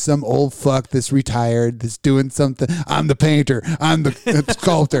 It's just some old fuck that's retired, that's doing something. I'm the painter. I'm the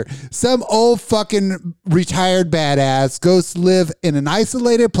sculptor. Some old fucking retired badass goes to live in an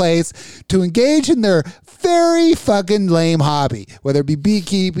isolated place to engage in their very fucking lame hobby, whether it be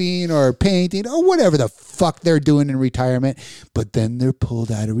beekeeping or painting or whatever the fuck they're doing in retirement. But then they're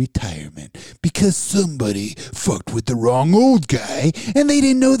pulled out of retirement because somebody fucked with the wrong old guy and they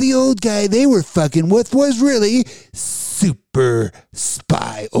didn't know the old guy they were fucking with was really super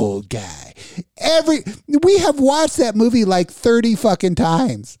spy old guy. We have watched that movie like 30 fucking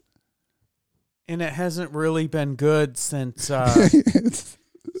times. And it hasn't really been good since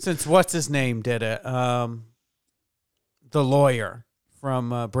since what's his name did it. The lawyer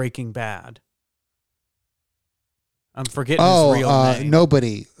from Breaking Bad. I'm forgetting his real name.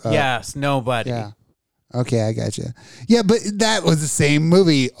 Nobody. Yes, Nobody. Yeah. Okay, I got you. Yeah, but that was the same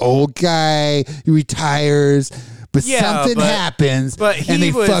movie. Old guy, he retires, but something happens, and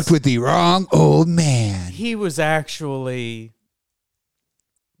they fucked with the wrong old man. He was actually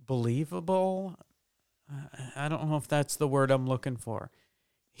believable. I don't know if that's the word I'm looking for.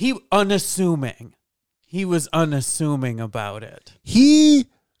 Unassuming. He was unassuming about it. He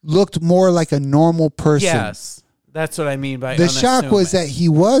looked more like a normal person. Yes. That's what I mean by the unassuming. shock was that he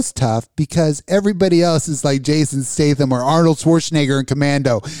was tough because everybody else is like Jason Statham or Arnold Schwarzenegger in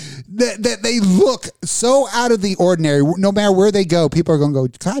Commando. That they look so out of the ordinary. No matter where they go, people are going to go,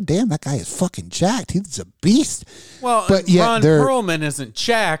 God damn, that guy is fucking jacked. He's a beast. Well, but Ron Perlman isn't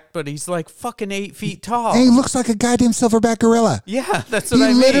jacked, but he's like fucking 8 feet tall. And he looks like a goddamn silverback gorilla. Yeah, that's what I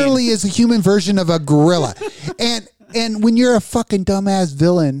mean. He literally is a human version of a gorilla. and when you're a fucking dumbass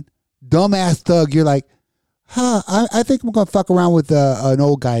villain, dumbass thug, you're like, I think I'm going to fuck around with an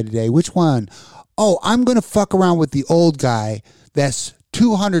old guy today. Which one? Oh, I'm going to fuck around with the old guy that's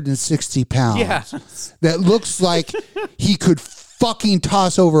 260 pounds. Yes. That looks like he could fucking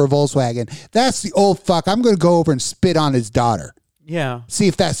toss over a Volkswagen. That's the old fuck. I'm going to go over and spit on his daughter. Yeah. See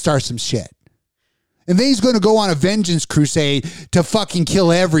if that starts some shit. And then he's going to go on a vengeance crusade to fucking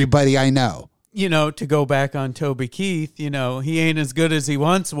kill everybody I know. You know, to go back on Toby Keith, you know, he ain't as good as he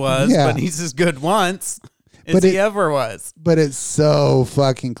once was, but he's as good once as he ever was. But it's so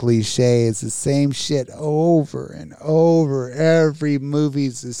fucking cliche. It's the same shit over and over. Every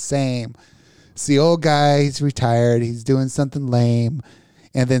movie's the same. It's the old guy, he's retired, he's doing something lame,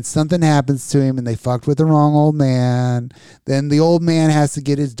 and then something happens to him and they fucked with the wrong old man. Then the old man has to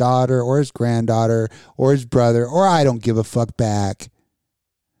get his daughter or his granddaughter or his brother or I don't give a fuck back.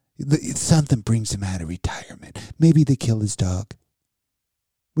 Something brings him out of retirement. Maybe they kill his dog.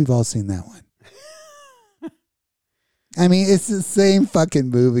 We've all seen that one. I mean, it's the same fucking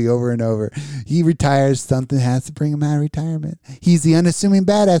movie over and over. He retires, something has to bring him out of retirement. He's the unassuming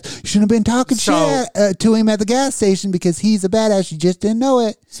badass. You shouldn't have been talking shit to him at the gas station because he's a badass. You just didn't know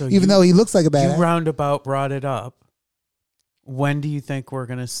it, even though he looks like a badass. You roundabout brought it up. When do you think we're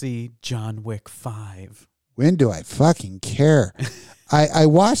going to see John Wick 5? When do I fucking care? I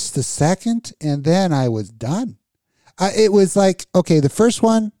watched the second and then I was done. It was like, okay, the first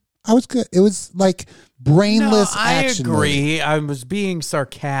one, I was good. It was like brainless action. I agree. Movie. I was being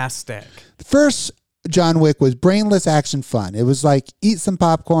sarcastic. The first John Wick was brainless action fun. It was like eat some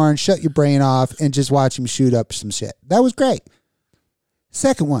popcorn, shut your brain off, and just watch him shoot up some shit. That was great.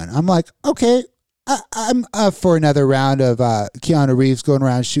 Second one, I'm like, okay, I'm up for another round of Keanu Reeves going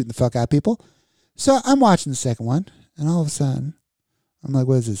around shooting the fuck out of people. So I'm watching the second one, and all of a sudden, I'm like,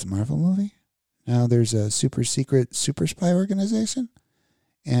 what is this, a Marvel movie? Now there's a super secret super spy organization,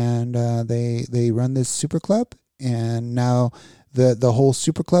 and they run this super club, and now the whole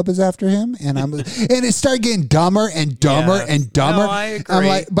super club is after him, and it started getting dumber and dumber and dumber. No, I agree. I'm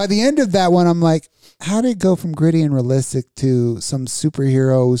like, by the end of that one, I'm like, how did it go from gritty and realistic to some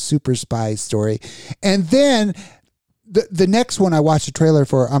superhero super spy story? And then the next one I watched the trailer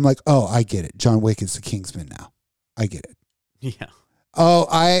for, I'm like, oh, I get it. John Wick is the Kingsman now. I get it. Yeah. Oh,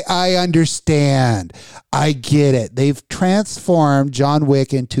 I understand. I get it. They've transformed John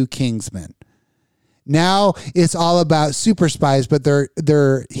Wick into Kingsman. Now it's all about super spies, but they're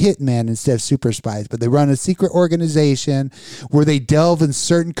hitmen instead of super spies. But they run a secret organization where they delve in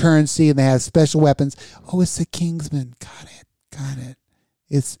certain currency and they have special weapons. Oh, it's the Kingsman. Got it.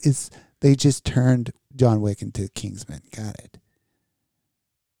 It's they just turned John Wick into Kingsman. Got it.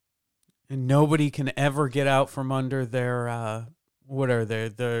 And nobody can ever get out from under their what are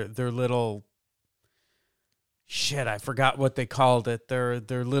their little shit, I forgot what they called it. Their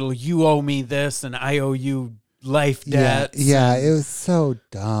little you owe me this and I owe you life debts. Yeah, it was so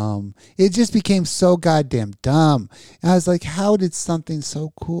dumb. It just became so goddamn dumb. And I was like, how did something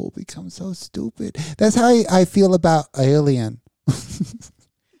so cool become so stupid? That's how I feel about Alien.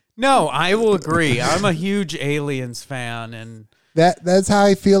 No, I will agree. I'm a huge Aliens fan, and that's how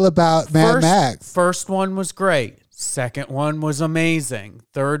I feel about Mad Max. First one was great. Second one was amazing.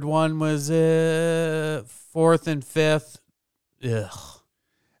 Third one was fourth and fifth. Ugh.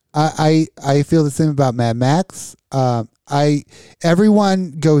 I feel the same about Mad Max.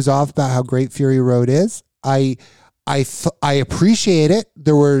 Everyone goes off about how great Fury Road is. I appreciate it.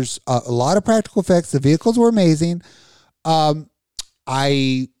 There was a lot of practical effects. The vehicles were amazing. I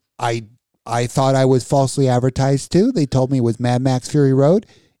thought I was falsely advertised too. They told me it was Mad Max Fury Road.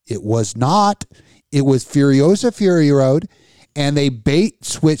 It was not. It was Furiosa Fury Road, and they bait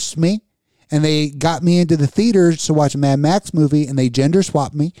switched me, and they got me into the theaters to watch a Mad Max movie, and they gender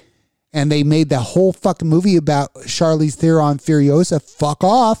swapped me, and they made that whole fucking movie about Charlize Theron Furiosa. Fuck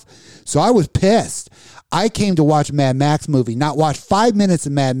off. So I was pissed. I came to watch a Mad Max movie, not watch 5 minutes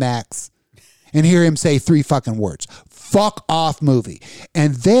of Mad Max and hear him say 3 fucking words. Fuck off movie.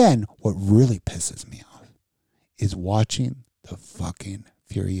 And then what really pisses me off is watching the fucking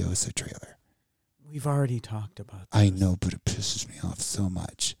Furiosa trailer. We've already talked about this. I know, but it pisses me off so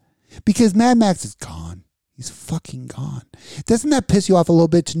much. Because Mad Max is gone. He's fucking gone. Doesn't that piss you off a little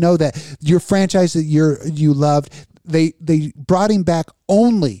bit to know that your franchise that you loved, they brought him back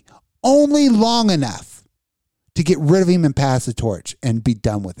only long enough to get rid of him and pass the torch and be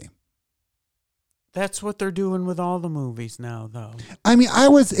done with him? That's what they're doing with all the movies now, though. I mean, I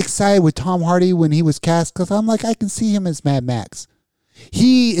was excited with Tom Hardy when he was cast because I'm like, I can see him as Mad Max.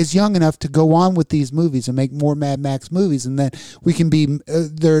 He is young enough to go on with these movies and make more Mad Max movies, and then we can be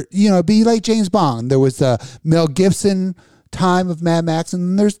be like James Bond. There was the Mel Gibson time of Mad Max, and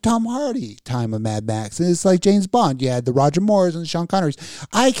then there's Tom Hardy time of Mad Max. And it's like James Bond. You had the Roger Moores and the Sean Connerys.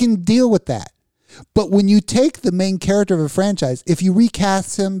 I can deal with that. But when you take the main character of a franchise, if you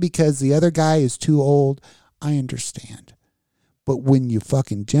recast him because the other guy is too old, I understand. But when you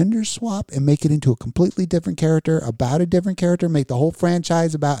fucking gender swap and make it into a completely different character, about a different character, make the whole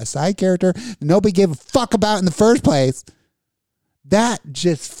franchise about a side character that nobody gave a fuck about in the first place, that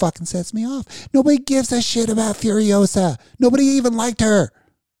just fucking sets me off. Nobody gives a shit about Furiosa. Nobody even liked her.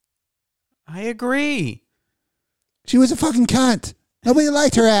 I agree. She was a fucking cunt. Nobody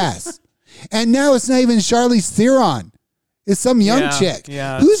liked her ass. And now it's not even Charlize Theron. It's some young chick.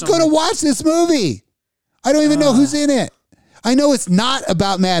 Yeah, Who's going to watch this movie? I don't even know who's in it. I know it's not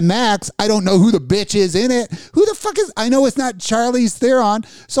about Mad Max. I don't know who the bitch is in it. Who the fuck is... I know it's not Charlize Theron.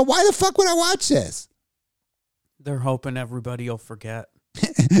 So why the fuck would I watch this? They're hoping everybody will forget.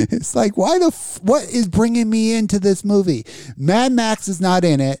 It's like, what is bringing me into this movie? Mad Max is not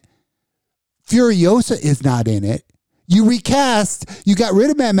in it. Furiosa is not in it. You got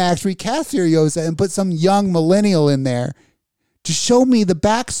rid of Mad Max, recast Furiosa, and put some young millennial in there to show me the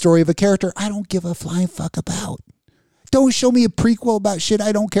backstory of a character I don't give a flying fuck about. Don't show me a prequel about shit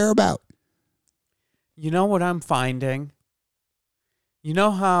I don't care about. You know what I'm finding? You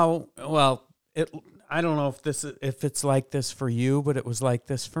know how, well, I don't know if it's like this for you, but it was like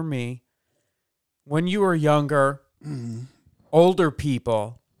this for me. When you were younger, older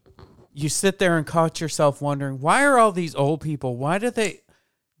people, you sit there and caught yourself wondering, why are all these old people,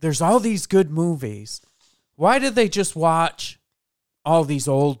 there's all these good movies. Why did they just watch all these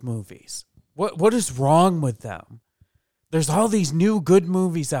old movies? What is wrong with them? There's all these new good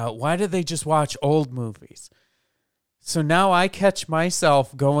movies out. Why did they just watch old movies? So now I catch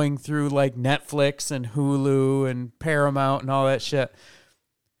myself going through like Netflix and Hulu and Paramount and all that shit.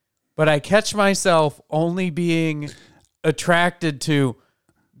 But I catch myself only being attracted to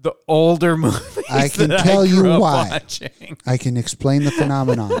the older movies. I can that tell I you grew up why. watching. I can explain the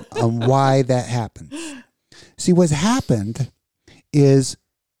phenomenon on why that happens. See, what's happened is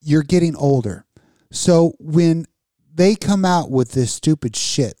you're getting older. So when they come out with this stupid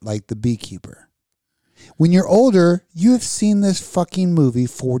shit like The Beekeeper, when you're older, you have seen this fucking movie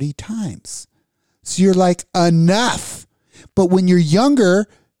 40 times. So you're like, enough. But when you're younger,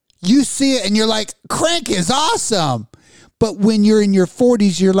 you see it and you're like, Crank is awesome. But when you're in your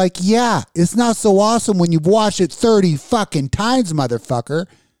 40s, you're like, yeah, it's not so awesome when you've watched it 30 fucking times, motherfucker.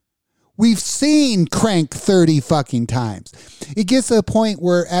 We've seen Crank 30 fucking times. It gets to a point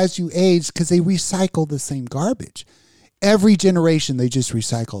where as you age, because they recycle the same garbage. Every generation, they just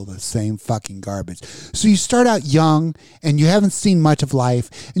recycle the same fucking garbage. So you start out young and you haven't seen much of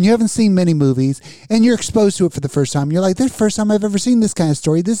life and you haven't seen many movies and you're exposed to it for the first time. You're like, this is the first time I've ever seen this kind of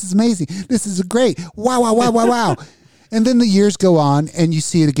story. This is amazing. This is great. Wow, wow, wow, wow, wow. And then the years go on and you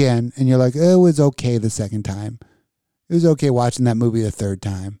see it again and you're like, oh, it was okay the second time. It was okay watching that movie the third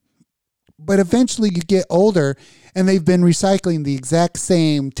time. But eventually you get older and they've been recycling the exact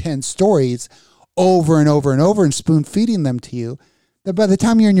same 10 stories over and over and over and spoon feeding them to you, that by the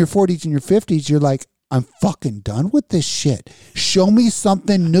time you're in your 40s and your 50s, you're like, I'm fucking done with this shit. Show me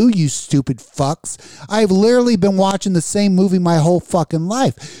something new, you stupid fucks. I've literally been watching the same movie my whole fucking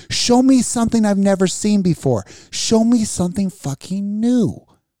life. Show me something I've never seen before. Show me something fucking new.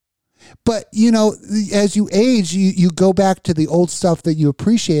 But, you know, as you age, you go back to the old stuff that you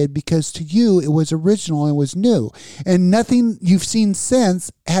appreciated because to you it was original and it was new. And nothing you've seen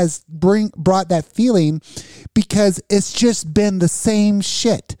since has brought that feeling because it's just been the same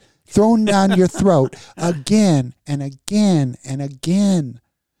shit thrown down your throat again and again and again.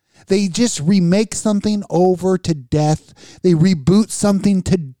 They just remake something over to death. They reboot something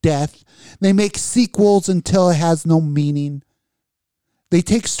to death. They make sequels until it has no meaning. They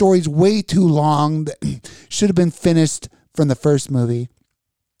take stories way too long that should have been finished from the first movie.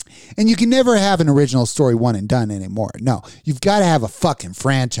 And you can never have an original story one and done anymore. No, you've got to have a fucking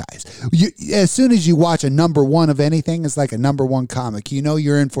franchise. As soon as you watch a number one of anything, it's like a number one comic. You know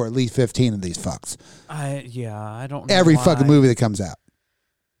you're in for at least 15 of these fucks. I don't know Every why. fucking movie that comes out.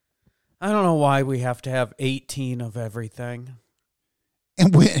 I don't know why we have to have 18 of everything.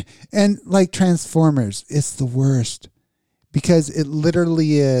 And like Transformers, it's the worst. Because it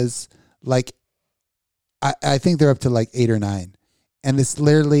literally is like, I think they're up to like 8 or 9. And it's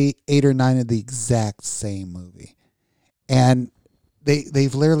literally 8 or 9 of the exact same movie. And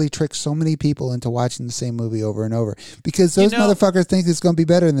they've literally tricked so many people into watching the same movie over and over. Because those motherfuckers think it's going to be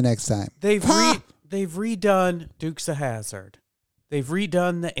better the next time. They've redone Dukes of Hazzard. They've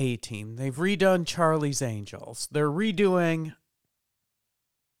redone the A-Team. They've redone Charlie's Angels. They're redoing...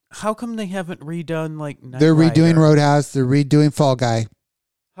 How come they haven't redone like Knight They're Rider? redoing Roadhouse. They're redoing Fall Guy.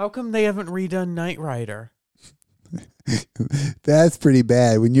 How come they haven't redone Knight Rider? That's pretty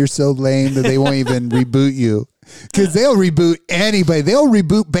bad when you're so lame that they won't even reboot you. Because they'll reboot anybody. They'll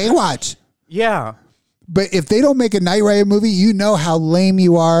reboot Baywatch. Yeah. But if they don't make a Knight Rider movie, you know how lame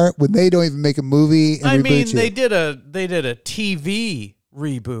you are when they don't even make a movie and I reboot mean, you. they did a TV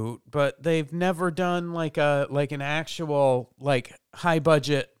reboot, but they've never done like an actual like high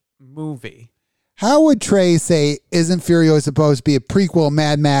budget movie. How would Trey say Isn't Furiosa supposed to be a prequel of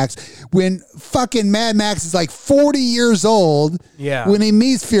Mad Max when fucking Mad Max is like 40 years old Yeah. when he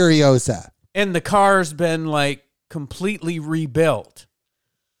meets Furiosa? And the car's been like completely rebuilt.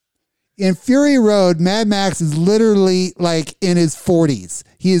 In Fury Road, Mad Max is literally like in his 40s.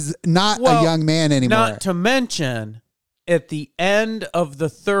 He is not a young man anymore. Not to mention, at the end of the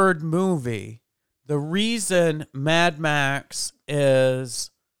third movie, the reason Mad Max is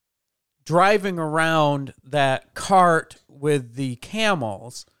driving around that cart with the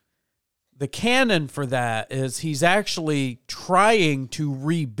camels, the canon for that is he's actually trying to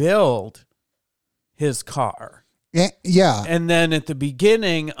rebuild his car. Yeah. And then at the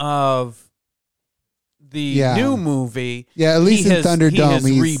beginning of the new movie, at least in Thunderdome,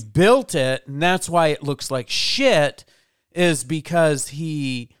 he has rebuilt it, and that's why it looks like shit, is because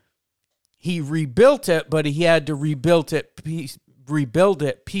he rebuilt it, but he had to rebuild it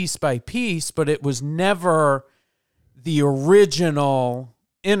piece by piece, but it was never the original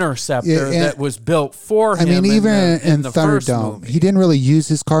Interceptor that was built for him. I mean, even in the first Thunderdome, movie. he didn't really use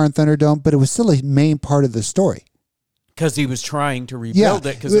his car in Thunderdome, but it was still a main part of the story. Because he was trying to rebuild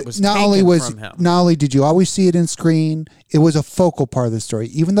it because it was not taken only from him. Not only did you always see it in screen, it was a focal part of the story.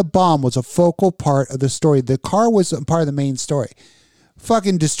 Even the bomb was a focal part of the story. The car was a part of the main story.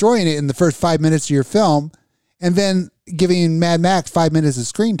 Fucking destroying it in the first 5 minutes of your film and then giving Mad Max 5 minutes of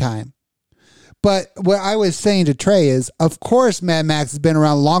screen time. But what I was saying to Trey is, of course, Mad Max has been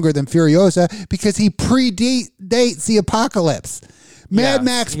around longer than Furiosa because he predates the apocalypse. Mad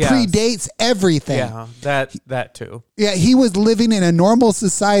Max predates everything. Yeah, that too. Yeah, he was living in a normal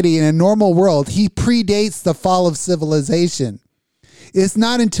society, in a normal world. He predates the fall of civilization. It's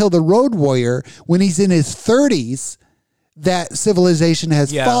not until the Road Warrior, when he's in his 30s, that civilization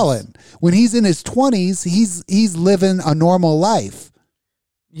has fallen. When he's in his 20s, he's living a normal life.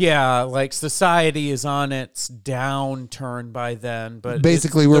 Yeah, like society is on its downturn by then, but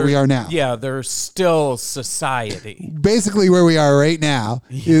basically where we are now. Yeah, there's still society. Basically where we are right now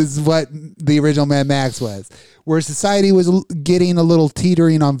is what the original Mad Max was, where society was getting a little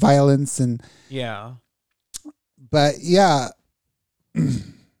teetering on violence and But yeah,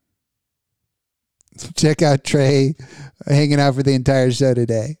 check out Trey hanging out for the entire show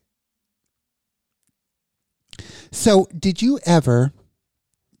today. So, did you ever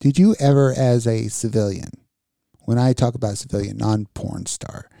as a civilian, when I talk about civilian, non-porn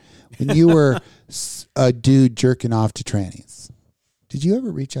star, when you were a dude jerking off to trannies, did you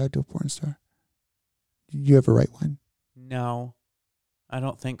ever reach out to a porn star? Did you ever write one? No, I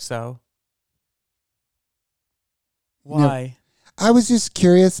don't think so. Why? No, I was just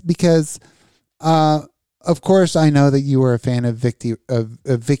curious because, of course, I know that you were a fan of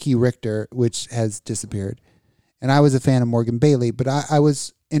Vicky Richter, which has disappeared. And I was a fan of Morgan Bailey, but I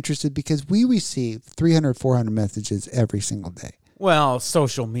was interested because we receive 300, 400 messages every single day. Well,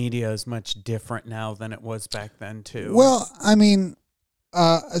 social media is much different now than it was back then, too. Well, I mean,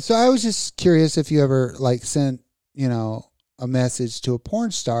 so I was just curious if you ever sent, a message to a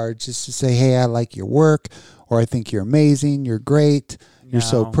porn star just to say, hey, I like your work, or I think you're amazing, you're great, you're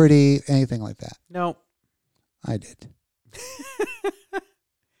so pretty, anything like that. No. I did.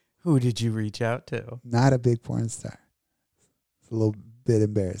 Who did you reach out to? Not a big porn star. It's a little bit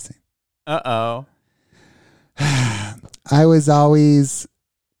embarrassing. Uh-oh. I was always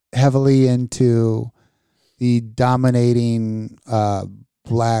heavily into the dominating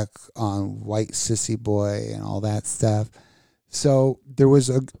black on white sissy boy and all that stuff. So there was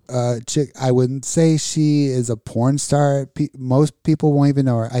a chick, I wouldn't say she is a porn star. Most people won't even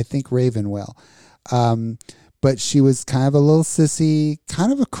know her. I think Raven will. But she was kind of a little sissy,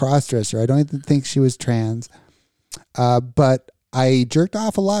 kind of a cross-dresser. I don't even think she was trans. But I jerked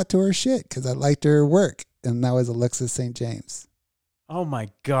off a lot to her shit because I liked her work. And that was Alexis St. James. Oh, my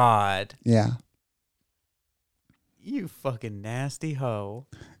God. Yeah. You fucking nasty hoe.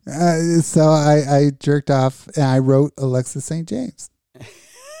 So I jerked off and I wrote Alexis St. James.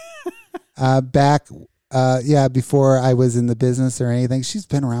 Before I was in the business or anything. She's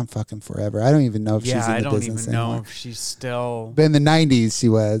been around fucking forever. I don't even know if she's in the business anymore. I don't even know if she's still... But in the 90s she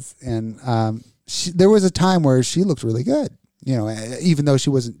was. And there was a time where she looked really good. Even though she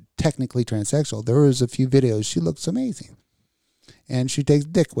wasn't technically transsexual, there was a few videos. She looks amazing. And she takes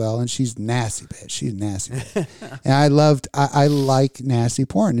dick well, and she's nasty, bitch. She's nasty. And I like nasty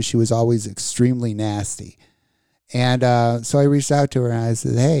porn. And she was always extremely nasty. And so I reached out to her and I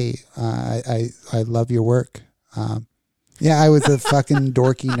said, hey, I love your work. Yeah, I was a fucking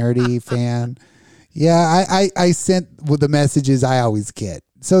dorky, nerdy fan. Yeah, I sent with the messages I always get.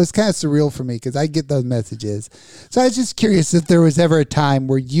 So it's kind of surreal for me because I get those messages. So I was just curious if there was ever a time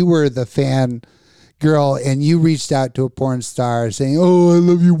where you were the fan girl and you reached out to a porn star saying, oh, I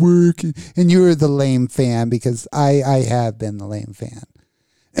love your work. And you were the lame fan, because I have been the lame fan.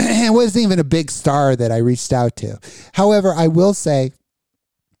 It wasn't even a big star that I reached out to. However, I will say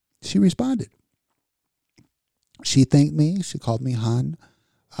she responded. She thanked me. She called me hon.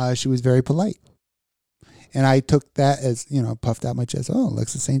 She was very polite. And I took that as, puffed out my chest. Oh,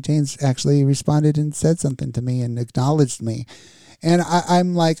 Alexis St. James actually responded and said something to me and acknowledged me. And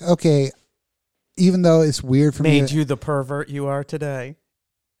I'm like, okay, even though it's weird for me. Made you the pervert you are today.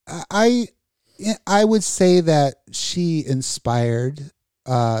 I would say that she inspired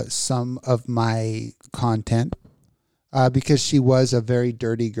some of my content because she was a very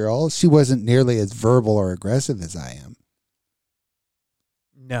dirty girl. She wasn't nearly as verbal or aggressive as I am.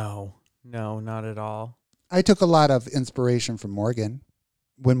 No, not at all. I took a lot of inspiration from Morgan.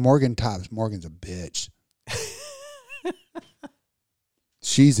 When Morgan tops, Morgan's a bitch.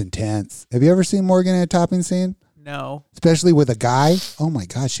 She's intense. Have you ever seen Morgan in a topping scene? No. Especially with a guy? Oh my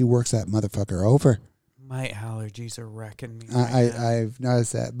God, she works that motherfucker over. My allergies are wrecking me. I've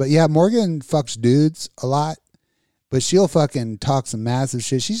noticed that. But yeah, Morgan fucks dudes a lot, but she'll fucking talk some massive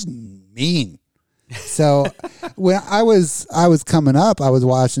shit. She's mean. So when I was coming up, I was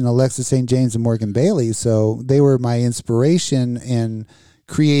watching Alexis St. James and Morgan Bailey. So they were my inspiration in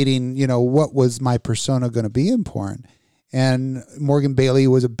creating, what was my persona going to be in porn. And Morgan Bailey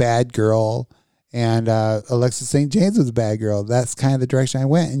was a bad girl, and Alexis St. James was a bad girl. That's kind of the direction I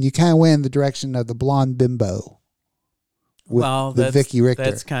went. And you kind of went in the direction of the blonde bimbo with Vicky Richter.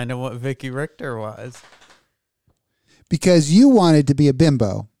 That's kind of what Vicky Richter was. Because you wanted to be a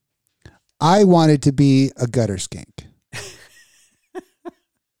bimbo. I wanted to be a gutter skink.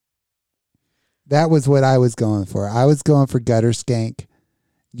 That was what I was going for. I was going for gutter skank.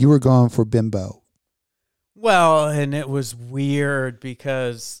 You were going for bimbo. Well, and it was weird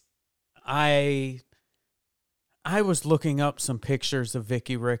because I was looking up some pictures of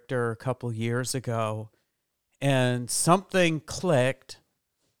Vicky Richter a couple years ago, and something clicked,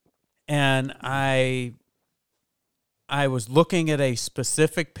 and I was looking at a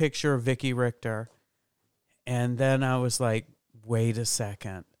specific picture of Vicky Richter, and then I was like, wait a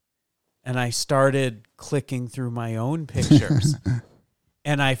second. And I started clicking through my own pictures,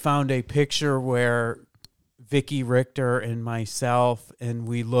 and I found a picture where Vicky Richter and myself, and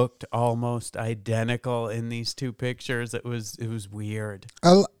we looked almost identical in these two pictures. It was weird.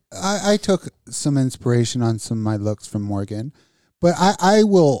 I took some inspiration on some of my looks from Morgan, but I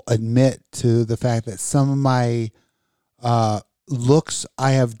will admit to the fact that some of my looks,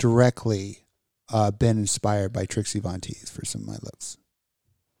 I have directly been inspired by Trixie Von Teese for some of my looks.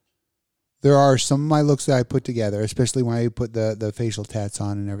 There are some of my looks that I put together, especially when I put the facial tats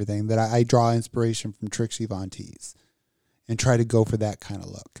on and everything, that I draw inspiration from Trixie Von Teese and try to go for that kind of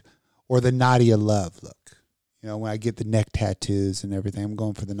look. Or the Nadia Love look. When I get the neck tattoos and everything, I'm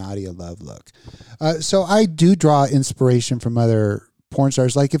going for the Nadia Love look. So I do draw inspiration from other porn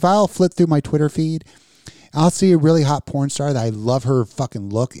stars. Like if I'll flip through my Twitter feed, I'll see a really hot porn star that I love her fucking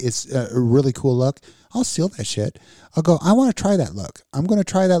look. It's a really cool look. I'll steal that shit. I'll go, I want to try that look. I'm going to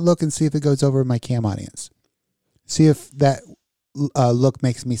try that look and see if it goes over my cam audience. See if that look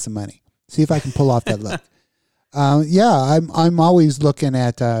makes me some money. See if I can pull off that look. I'm always looking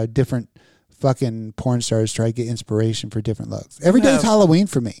at different fucking porn stars, try to get inspiration for different looks. Every day's Halloween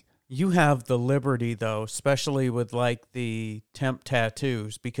for me. You have the liberty, though, especially with like the temp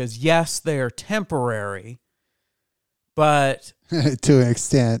tattoos, because yes, they are temporary, but to an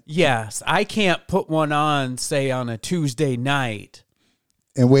extent, yes, I can't put one on, say, on a Tuesday night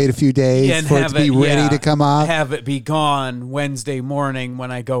and wait a few days for it to be ready to come off. Have it be gone Wednesday morning when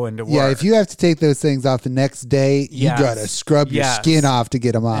I go into work. Yeah, if you have to take those things off the next day, you got to scrub your skin off to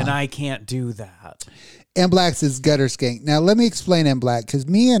get them off. And I can't do that. M Black says gutter skank. Now, let me explain M Black, because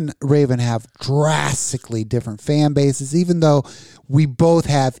me and Raven have drastically different fan bases, even though we both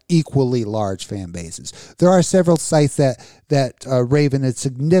have equally large fan bases. There are several sites that Raven is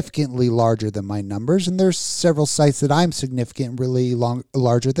significantly larger than my numbers, and there's several sites that I'm significantly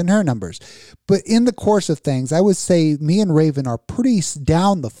larger than her numbers. But in the course of things, I would say me and Raven are pretty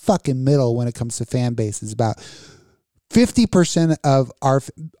down the fucking middle when it comes to fan bases. About 50% of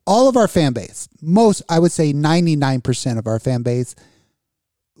all of our fan base, I would say 99% of our fan base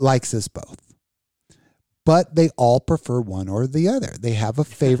likes us both. but they all prefer one or the other. They have a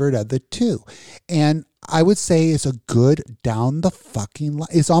favorite of the two. And I would say it's a good down the fucking line.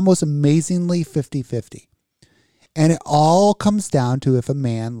 It's almost amazingly 50-50. And it all comes down to if a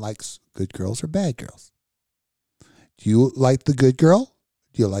man likes good girls or bad girls. Do you like the good girl?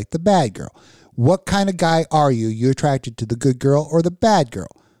 Do you like the bad girl? What kind of guy are you? You attracted to the good girl or the bad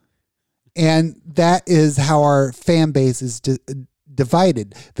girl? And that is how our fan base is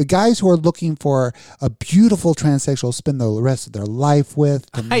divided. The guys who are looking for a beautiful transsexual to spend the rest of their life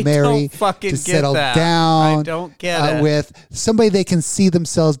with, to marry, to settle down, I don't get it. with somebody they can see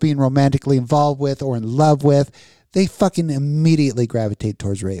themselves being romantically involved with or in love with, they fucking immediately gravitate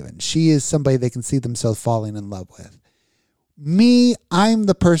towards Raven. She is somebody they can see themselves falling in love with. Me, I'm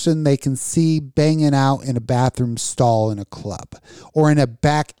the person they can see banging out in a bathroom stall in a club or in a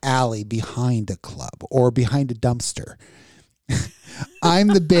back alley behind a club or behind a dumpster. I'm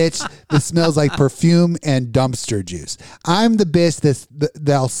the bitch that smells like perfume and dumpster juice. I'm the bitch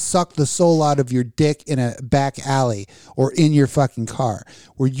that'll suck the soul out of your dick in a back alley or in your fucking car.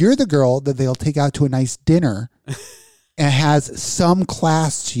 Where you're the girl that they'll take out to a nice dinner and has some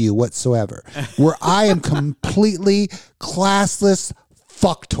class to you whatsoever. Where I am completely classless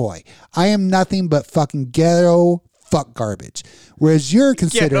fuck toy. I am nothing but fucking ghetto fuck garbage. Whereas you're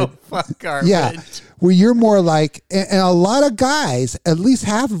considered Ghetto fuck garbage. Yeah. Where you're more like, and a lot of guys, at least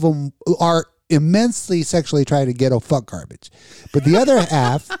half of them are immensely sexually trying to ghetto fuck garbage. But the other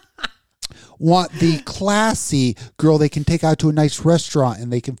half want the classy girl they can take out to a nice restaurant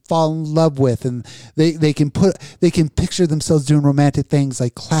and they can fall in love with, and they can picture themselves doing romantic things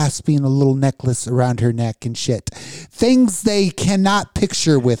like clasping a little necklace around her neck and shit. Things they cannot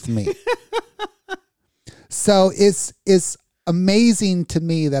picture with me. So it's amazing to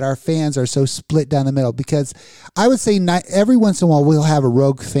me that our fans are so split down the middle, because I would say every once in a while we'll have a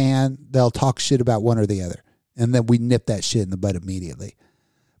rogue fan. They'll talk shit about one or the other, and then we nip that shit in the bud immediately.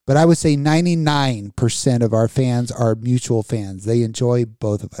 But I would say 99% of our fans are mutual fans. They enjoy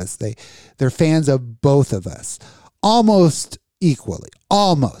both of us. They're fans of both of us almost equally,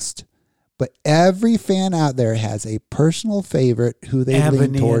 almost. But every fan out there has a personal favorite who they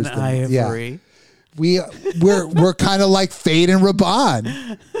lean towards. And Ivory. Yeah. We're kind of like Fade and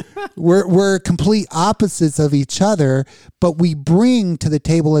Raban. We're complete opposites of each other, but we bring to the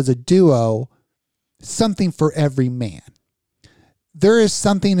table as a duo something for every man. There is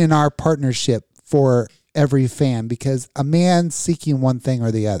something in our partnership for every fan, because a man's seeking one thing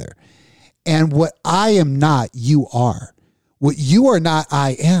or the other. And what I am not, you are. What you are not,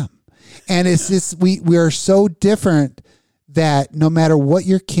 I am. And it's just, we are so different that no matter what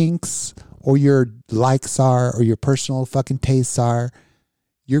your kinks or your likes are or your personal fucking tastes are,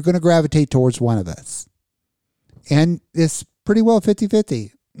 you're going to gravitate towards one of us. And it's pretty well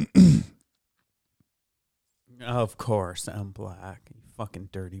 50-50. Of course, I'm black. You fucking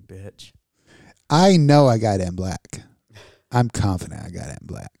dirty bitch. I know I got M black. I'm confident I got M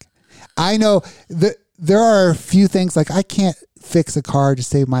black. I know that there are a few things, like I can't fix a car to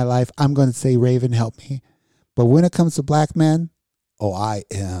save my life. I'm going to say, Raven, help me. But when it comes to black men, oh, I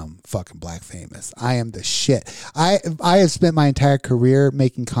am fucking black famous. I am the shit. I have spent my entire career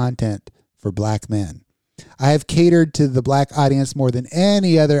making content for black men. I have catered to the black audience more than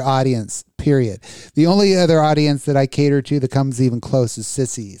any other audience, period. The only other audience that I cater to that comes even close is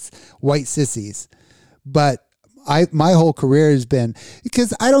sissies, white sissies. But my whole career has been,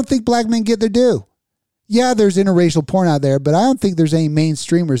 because I don't think black men get their due. Yeah, there's interracial porn out there, but I don't think there's any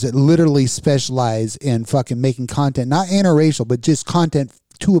mainstreamers that literally specialize in fucking making content, not interracial, but just content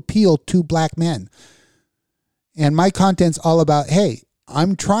to appeal to black men. And my content's all about, hey,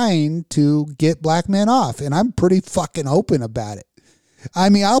 I'm trying to get black men off, and I'm pretty fucking open about it. I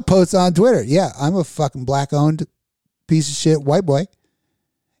mean, I'll post on Twitter. Yeah, I'm a fucking black-owned piece of shit white boy,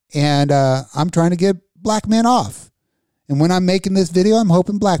 and I'm trying to get black men off. And when I'm making this video, I'm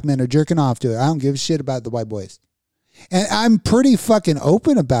hoping black men are jerking off to it. I don't give a shit about the white boys. And I'm pretty fucking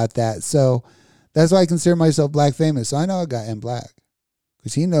open about that. So that's why I consider myself black famous. So I know I got M black,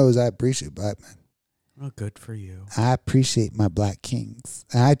 because he knows I appreciate black men. Well, good for you. I appreciate my black kings.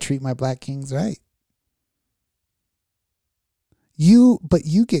 And I treat my black kings right. But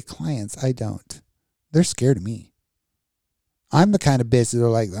you get clients. I don't. They're scared of me. I'm the kind of bitch that are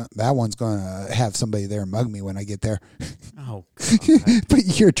like, that one's going to have somebody there mug me when I get there. Oh, God.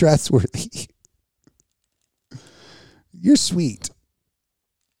 But you're trustworthy. You're sweet.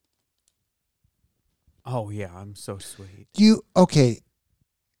 Oh, yeah, I'm so sweet. You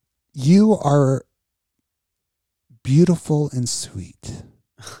are beautiful and sweet.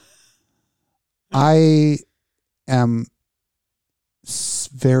 I am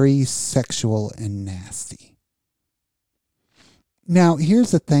very sexual and nasty. Now,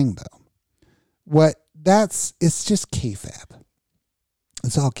 here's the thing, though. It's just kayfabe.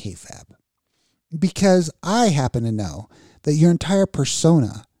 It's all kayfabe. Because I happen to know that your entire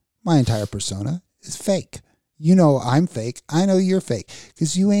persona, my entire persona, is fake. You know I'm fake. I know you're fake.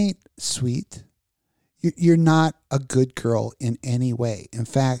 Because you ain't sweet. You're not a good girl in any way. In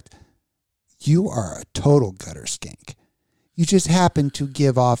fact, you are a total gutter skink. You just happen to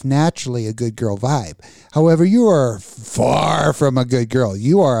give off naturally a good girl vibe. However, you are far from a good girl.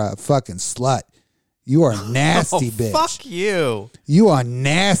 You are a fucking slut. You are a nasty bitch. Fuck you. You are a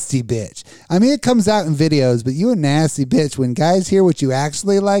nasty bitch. I mean, it comes out in videos, but you a nasty bitch. When guys hear what you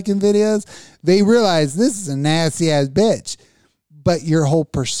actually like in videos, they realize this is a nasty ass bitch. But your whole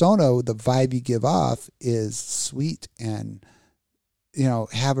persona, the vibe you give off is sweet and, you know,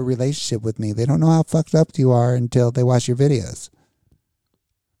 have a relationship with me. They don't know how fucked up you are until they watch your videos.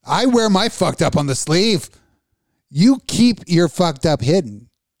 I wear my fucked up on the sleeve. You keep your fucked up hidden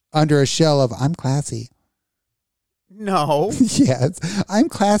under a shell of I'm classy. No. Yes, I'm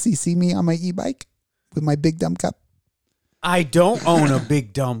classy. See me on my e-bike with my big dumb cup. I don't own a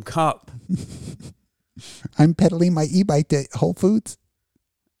big dumb cup. I'm pedaling my e-bike to Whole Foods.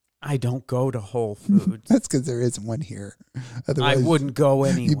 I don't go to Whole Foods. That's because there isn't one here. I Otherwise, wouldn't go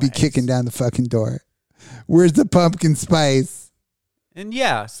anyway. you'd be kicking down the fucking door. Where's the pumpkin spice? And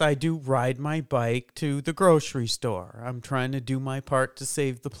yes, I do ride my bike to the grocery store. I'm trying to do my part to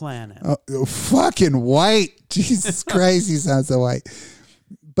save the planet. Oh, fucking white. Jesus Christ, you sound so white.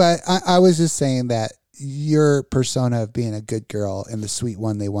 But I was just saying that your persona of being a good girl and the sweet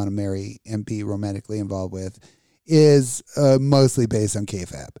one they want to marry and be romantically involved with is mostly based on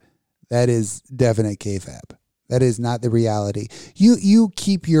kayfabe. That is definite kayfabe. That is not the reality. You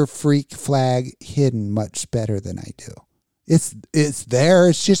keep your freak flag hidden much better than I do. It's there.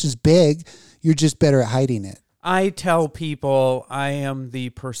 It's just as big. You're just better at hiding it. I tell people I am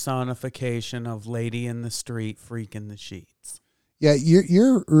the personification of Lady in the Street freaking the sheets. Yeah,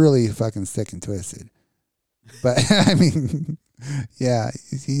 you're really fucking sick and twisted. But I mean, yeah,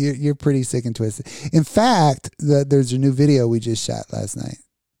 you're pretty sick and twisted. In fact, there's a new video we just shot last night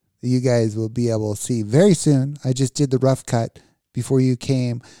that you guys will be able to see very soon. I just did the rough cut before you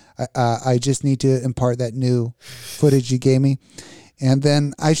came. I just need to impart that new footage you gave me. And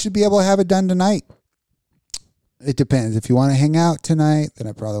then I should be able to have it done tonight. It depends. If you want to hang out tonight, then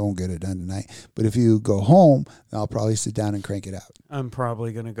I probably won't get it done tonight. But if you go home, then I'll probably sit down and crank it out. I'm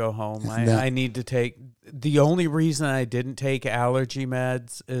probably going to go home. No. I need to take... The only reason I didn't take allergy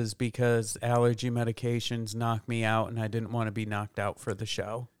meds is because allergy medications knocked me out, and I didn't want to be knocked out for the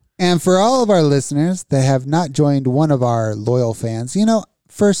show. And for all of our listeners that have not joined one of our loyal fans, you know,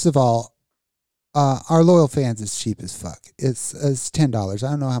 first of all, our loyal fans is cheap as fuck. It's $10.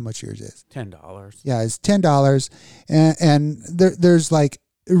 I don't know how much yours is. $10. Yeah, it's $10, and there's like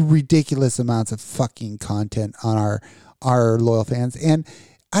ridiculous amounts of fucking content on our loyal fans. And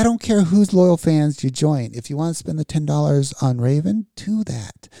I don't care whose loyal fans you join. If you want to spend the $10 on Raven, do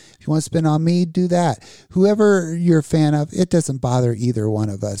that. If you want to spend on me, do that. Whoever you're a fan of, it doesn't bother either one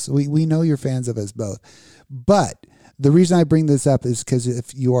of us. We know you're fans of us both. But the reason I bring this up is because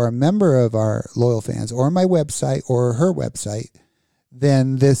if you are a member of our loyal fans or my website or her website,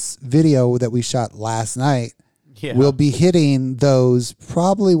 then this video that we shot last night will be hitting those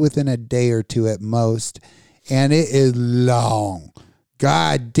probably within a day or two at most. And it is long.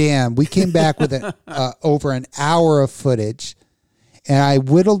 God damn. We came back with over an hour of footage, and I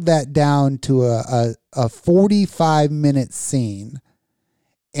whittled that down to a 45-minute scene.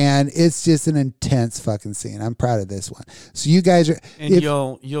 And it's just an intense fucking scene. I'm proud of this one. So you guys are... And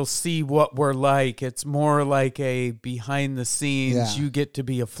you'll see what we're like. It's more like a behind the scenes. Yeah. You get to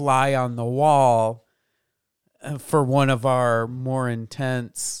be a fly on the wall for one of our more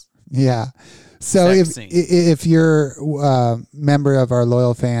intense... Yeah. So if you're a member of our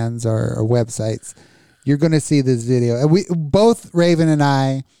loyal fans or websites, you're going to see this video. And we both, Raven and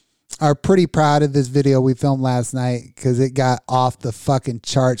I, are pretty proud of this video we filmed last night because it got off the fucking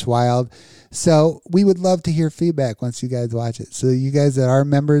charts wild. So we would love to hear feedback once you guys watch it. So you guys that are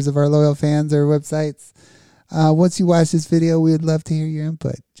members of our loyal fans or websites, once you watch this video, we would love to hear your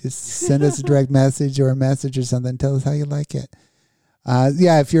input. Just send us a direct message or a message or something. Tell us how you like it.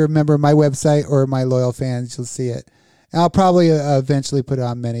 If you're a member of my website or my loyal fans, you'll see it. And I'll probably eventually put it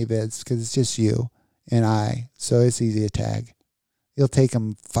on many vids because it's just you and I. So it's easy to tag. It'll take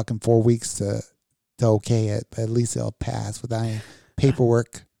them fucking 4 weeks to okay it, but at least it'll pass without any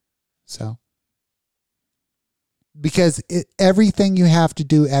paperwork. So, because everything you have to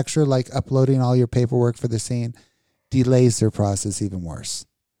do extra, like uploading all your paperwork for the scene, delays their process even worse.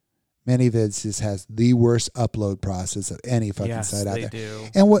 ManyVids just has the worst upload process of any fucking site out they there. do.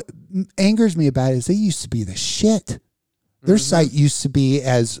 And what angers me about it is they used to be the shit. Their site used to be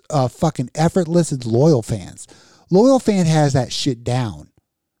as fucking effortless as Loyal Fans. Loyal Fan has that shit down.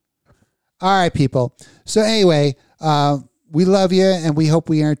 All right, people. So anyway, we love you, and we hope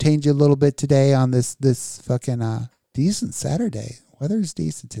we entertained you a little bit today on this fucking decent Saturday. Weather's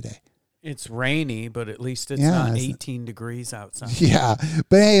decent today. It's rainy, but at least it's not 18 degrees outside. Yeah.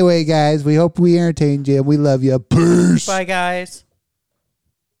 But anyway, guys, we hope we entertained you. We love you. Peace. Bye, guys.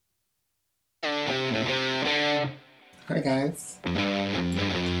 Hi, guys. I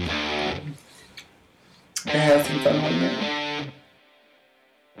had some fun one night.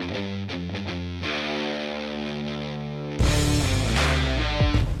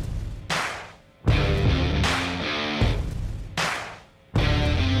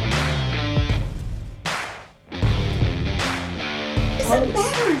 Doesn't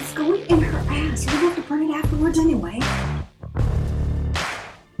matter. It's going in her ass. We'll have to burn it afterwards anyway.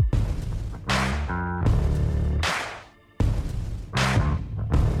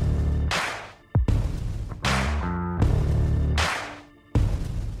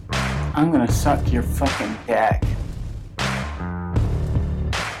 I'm gonna suck your fucking dick.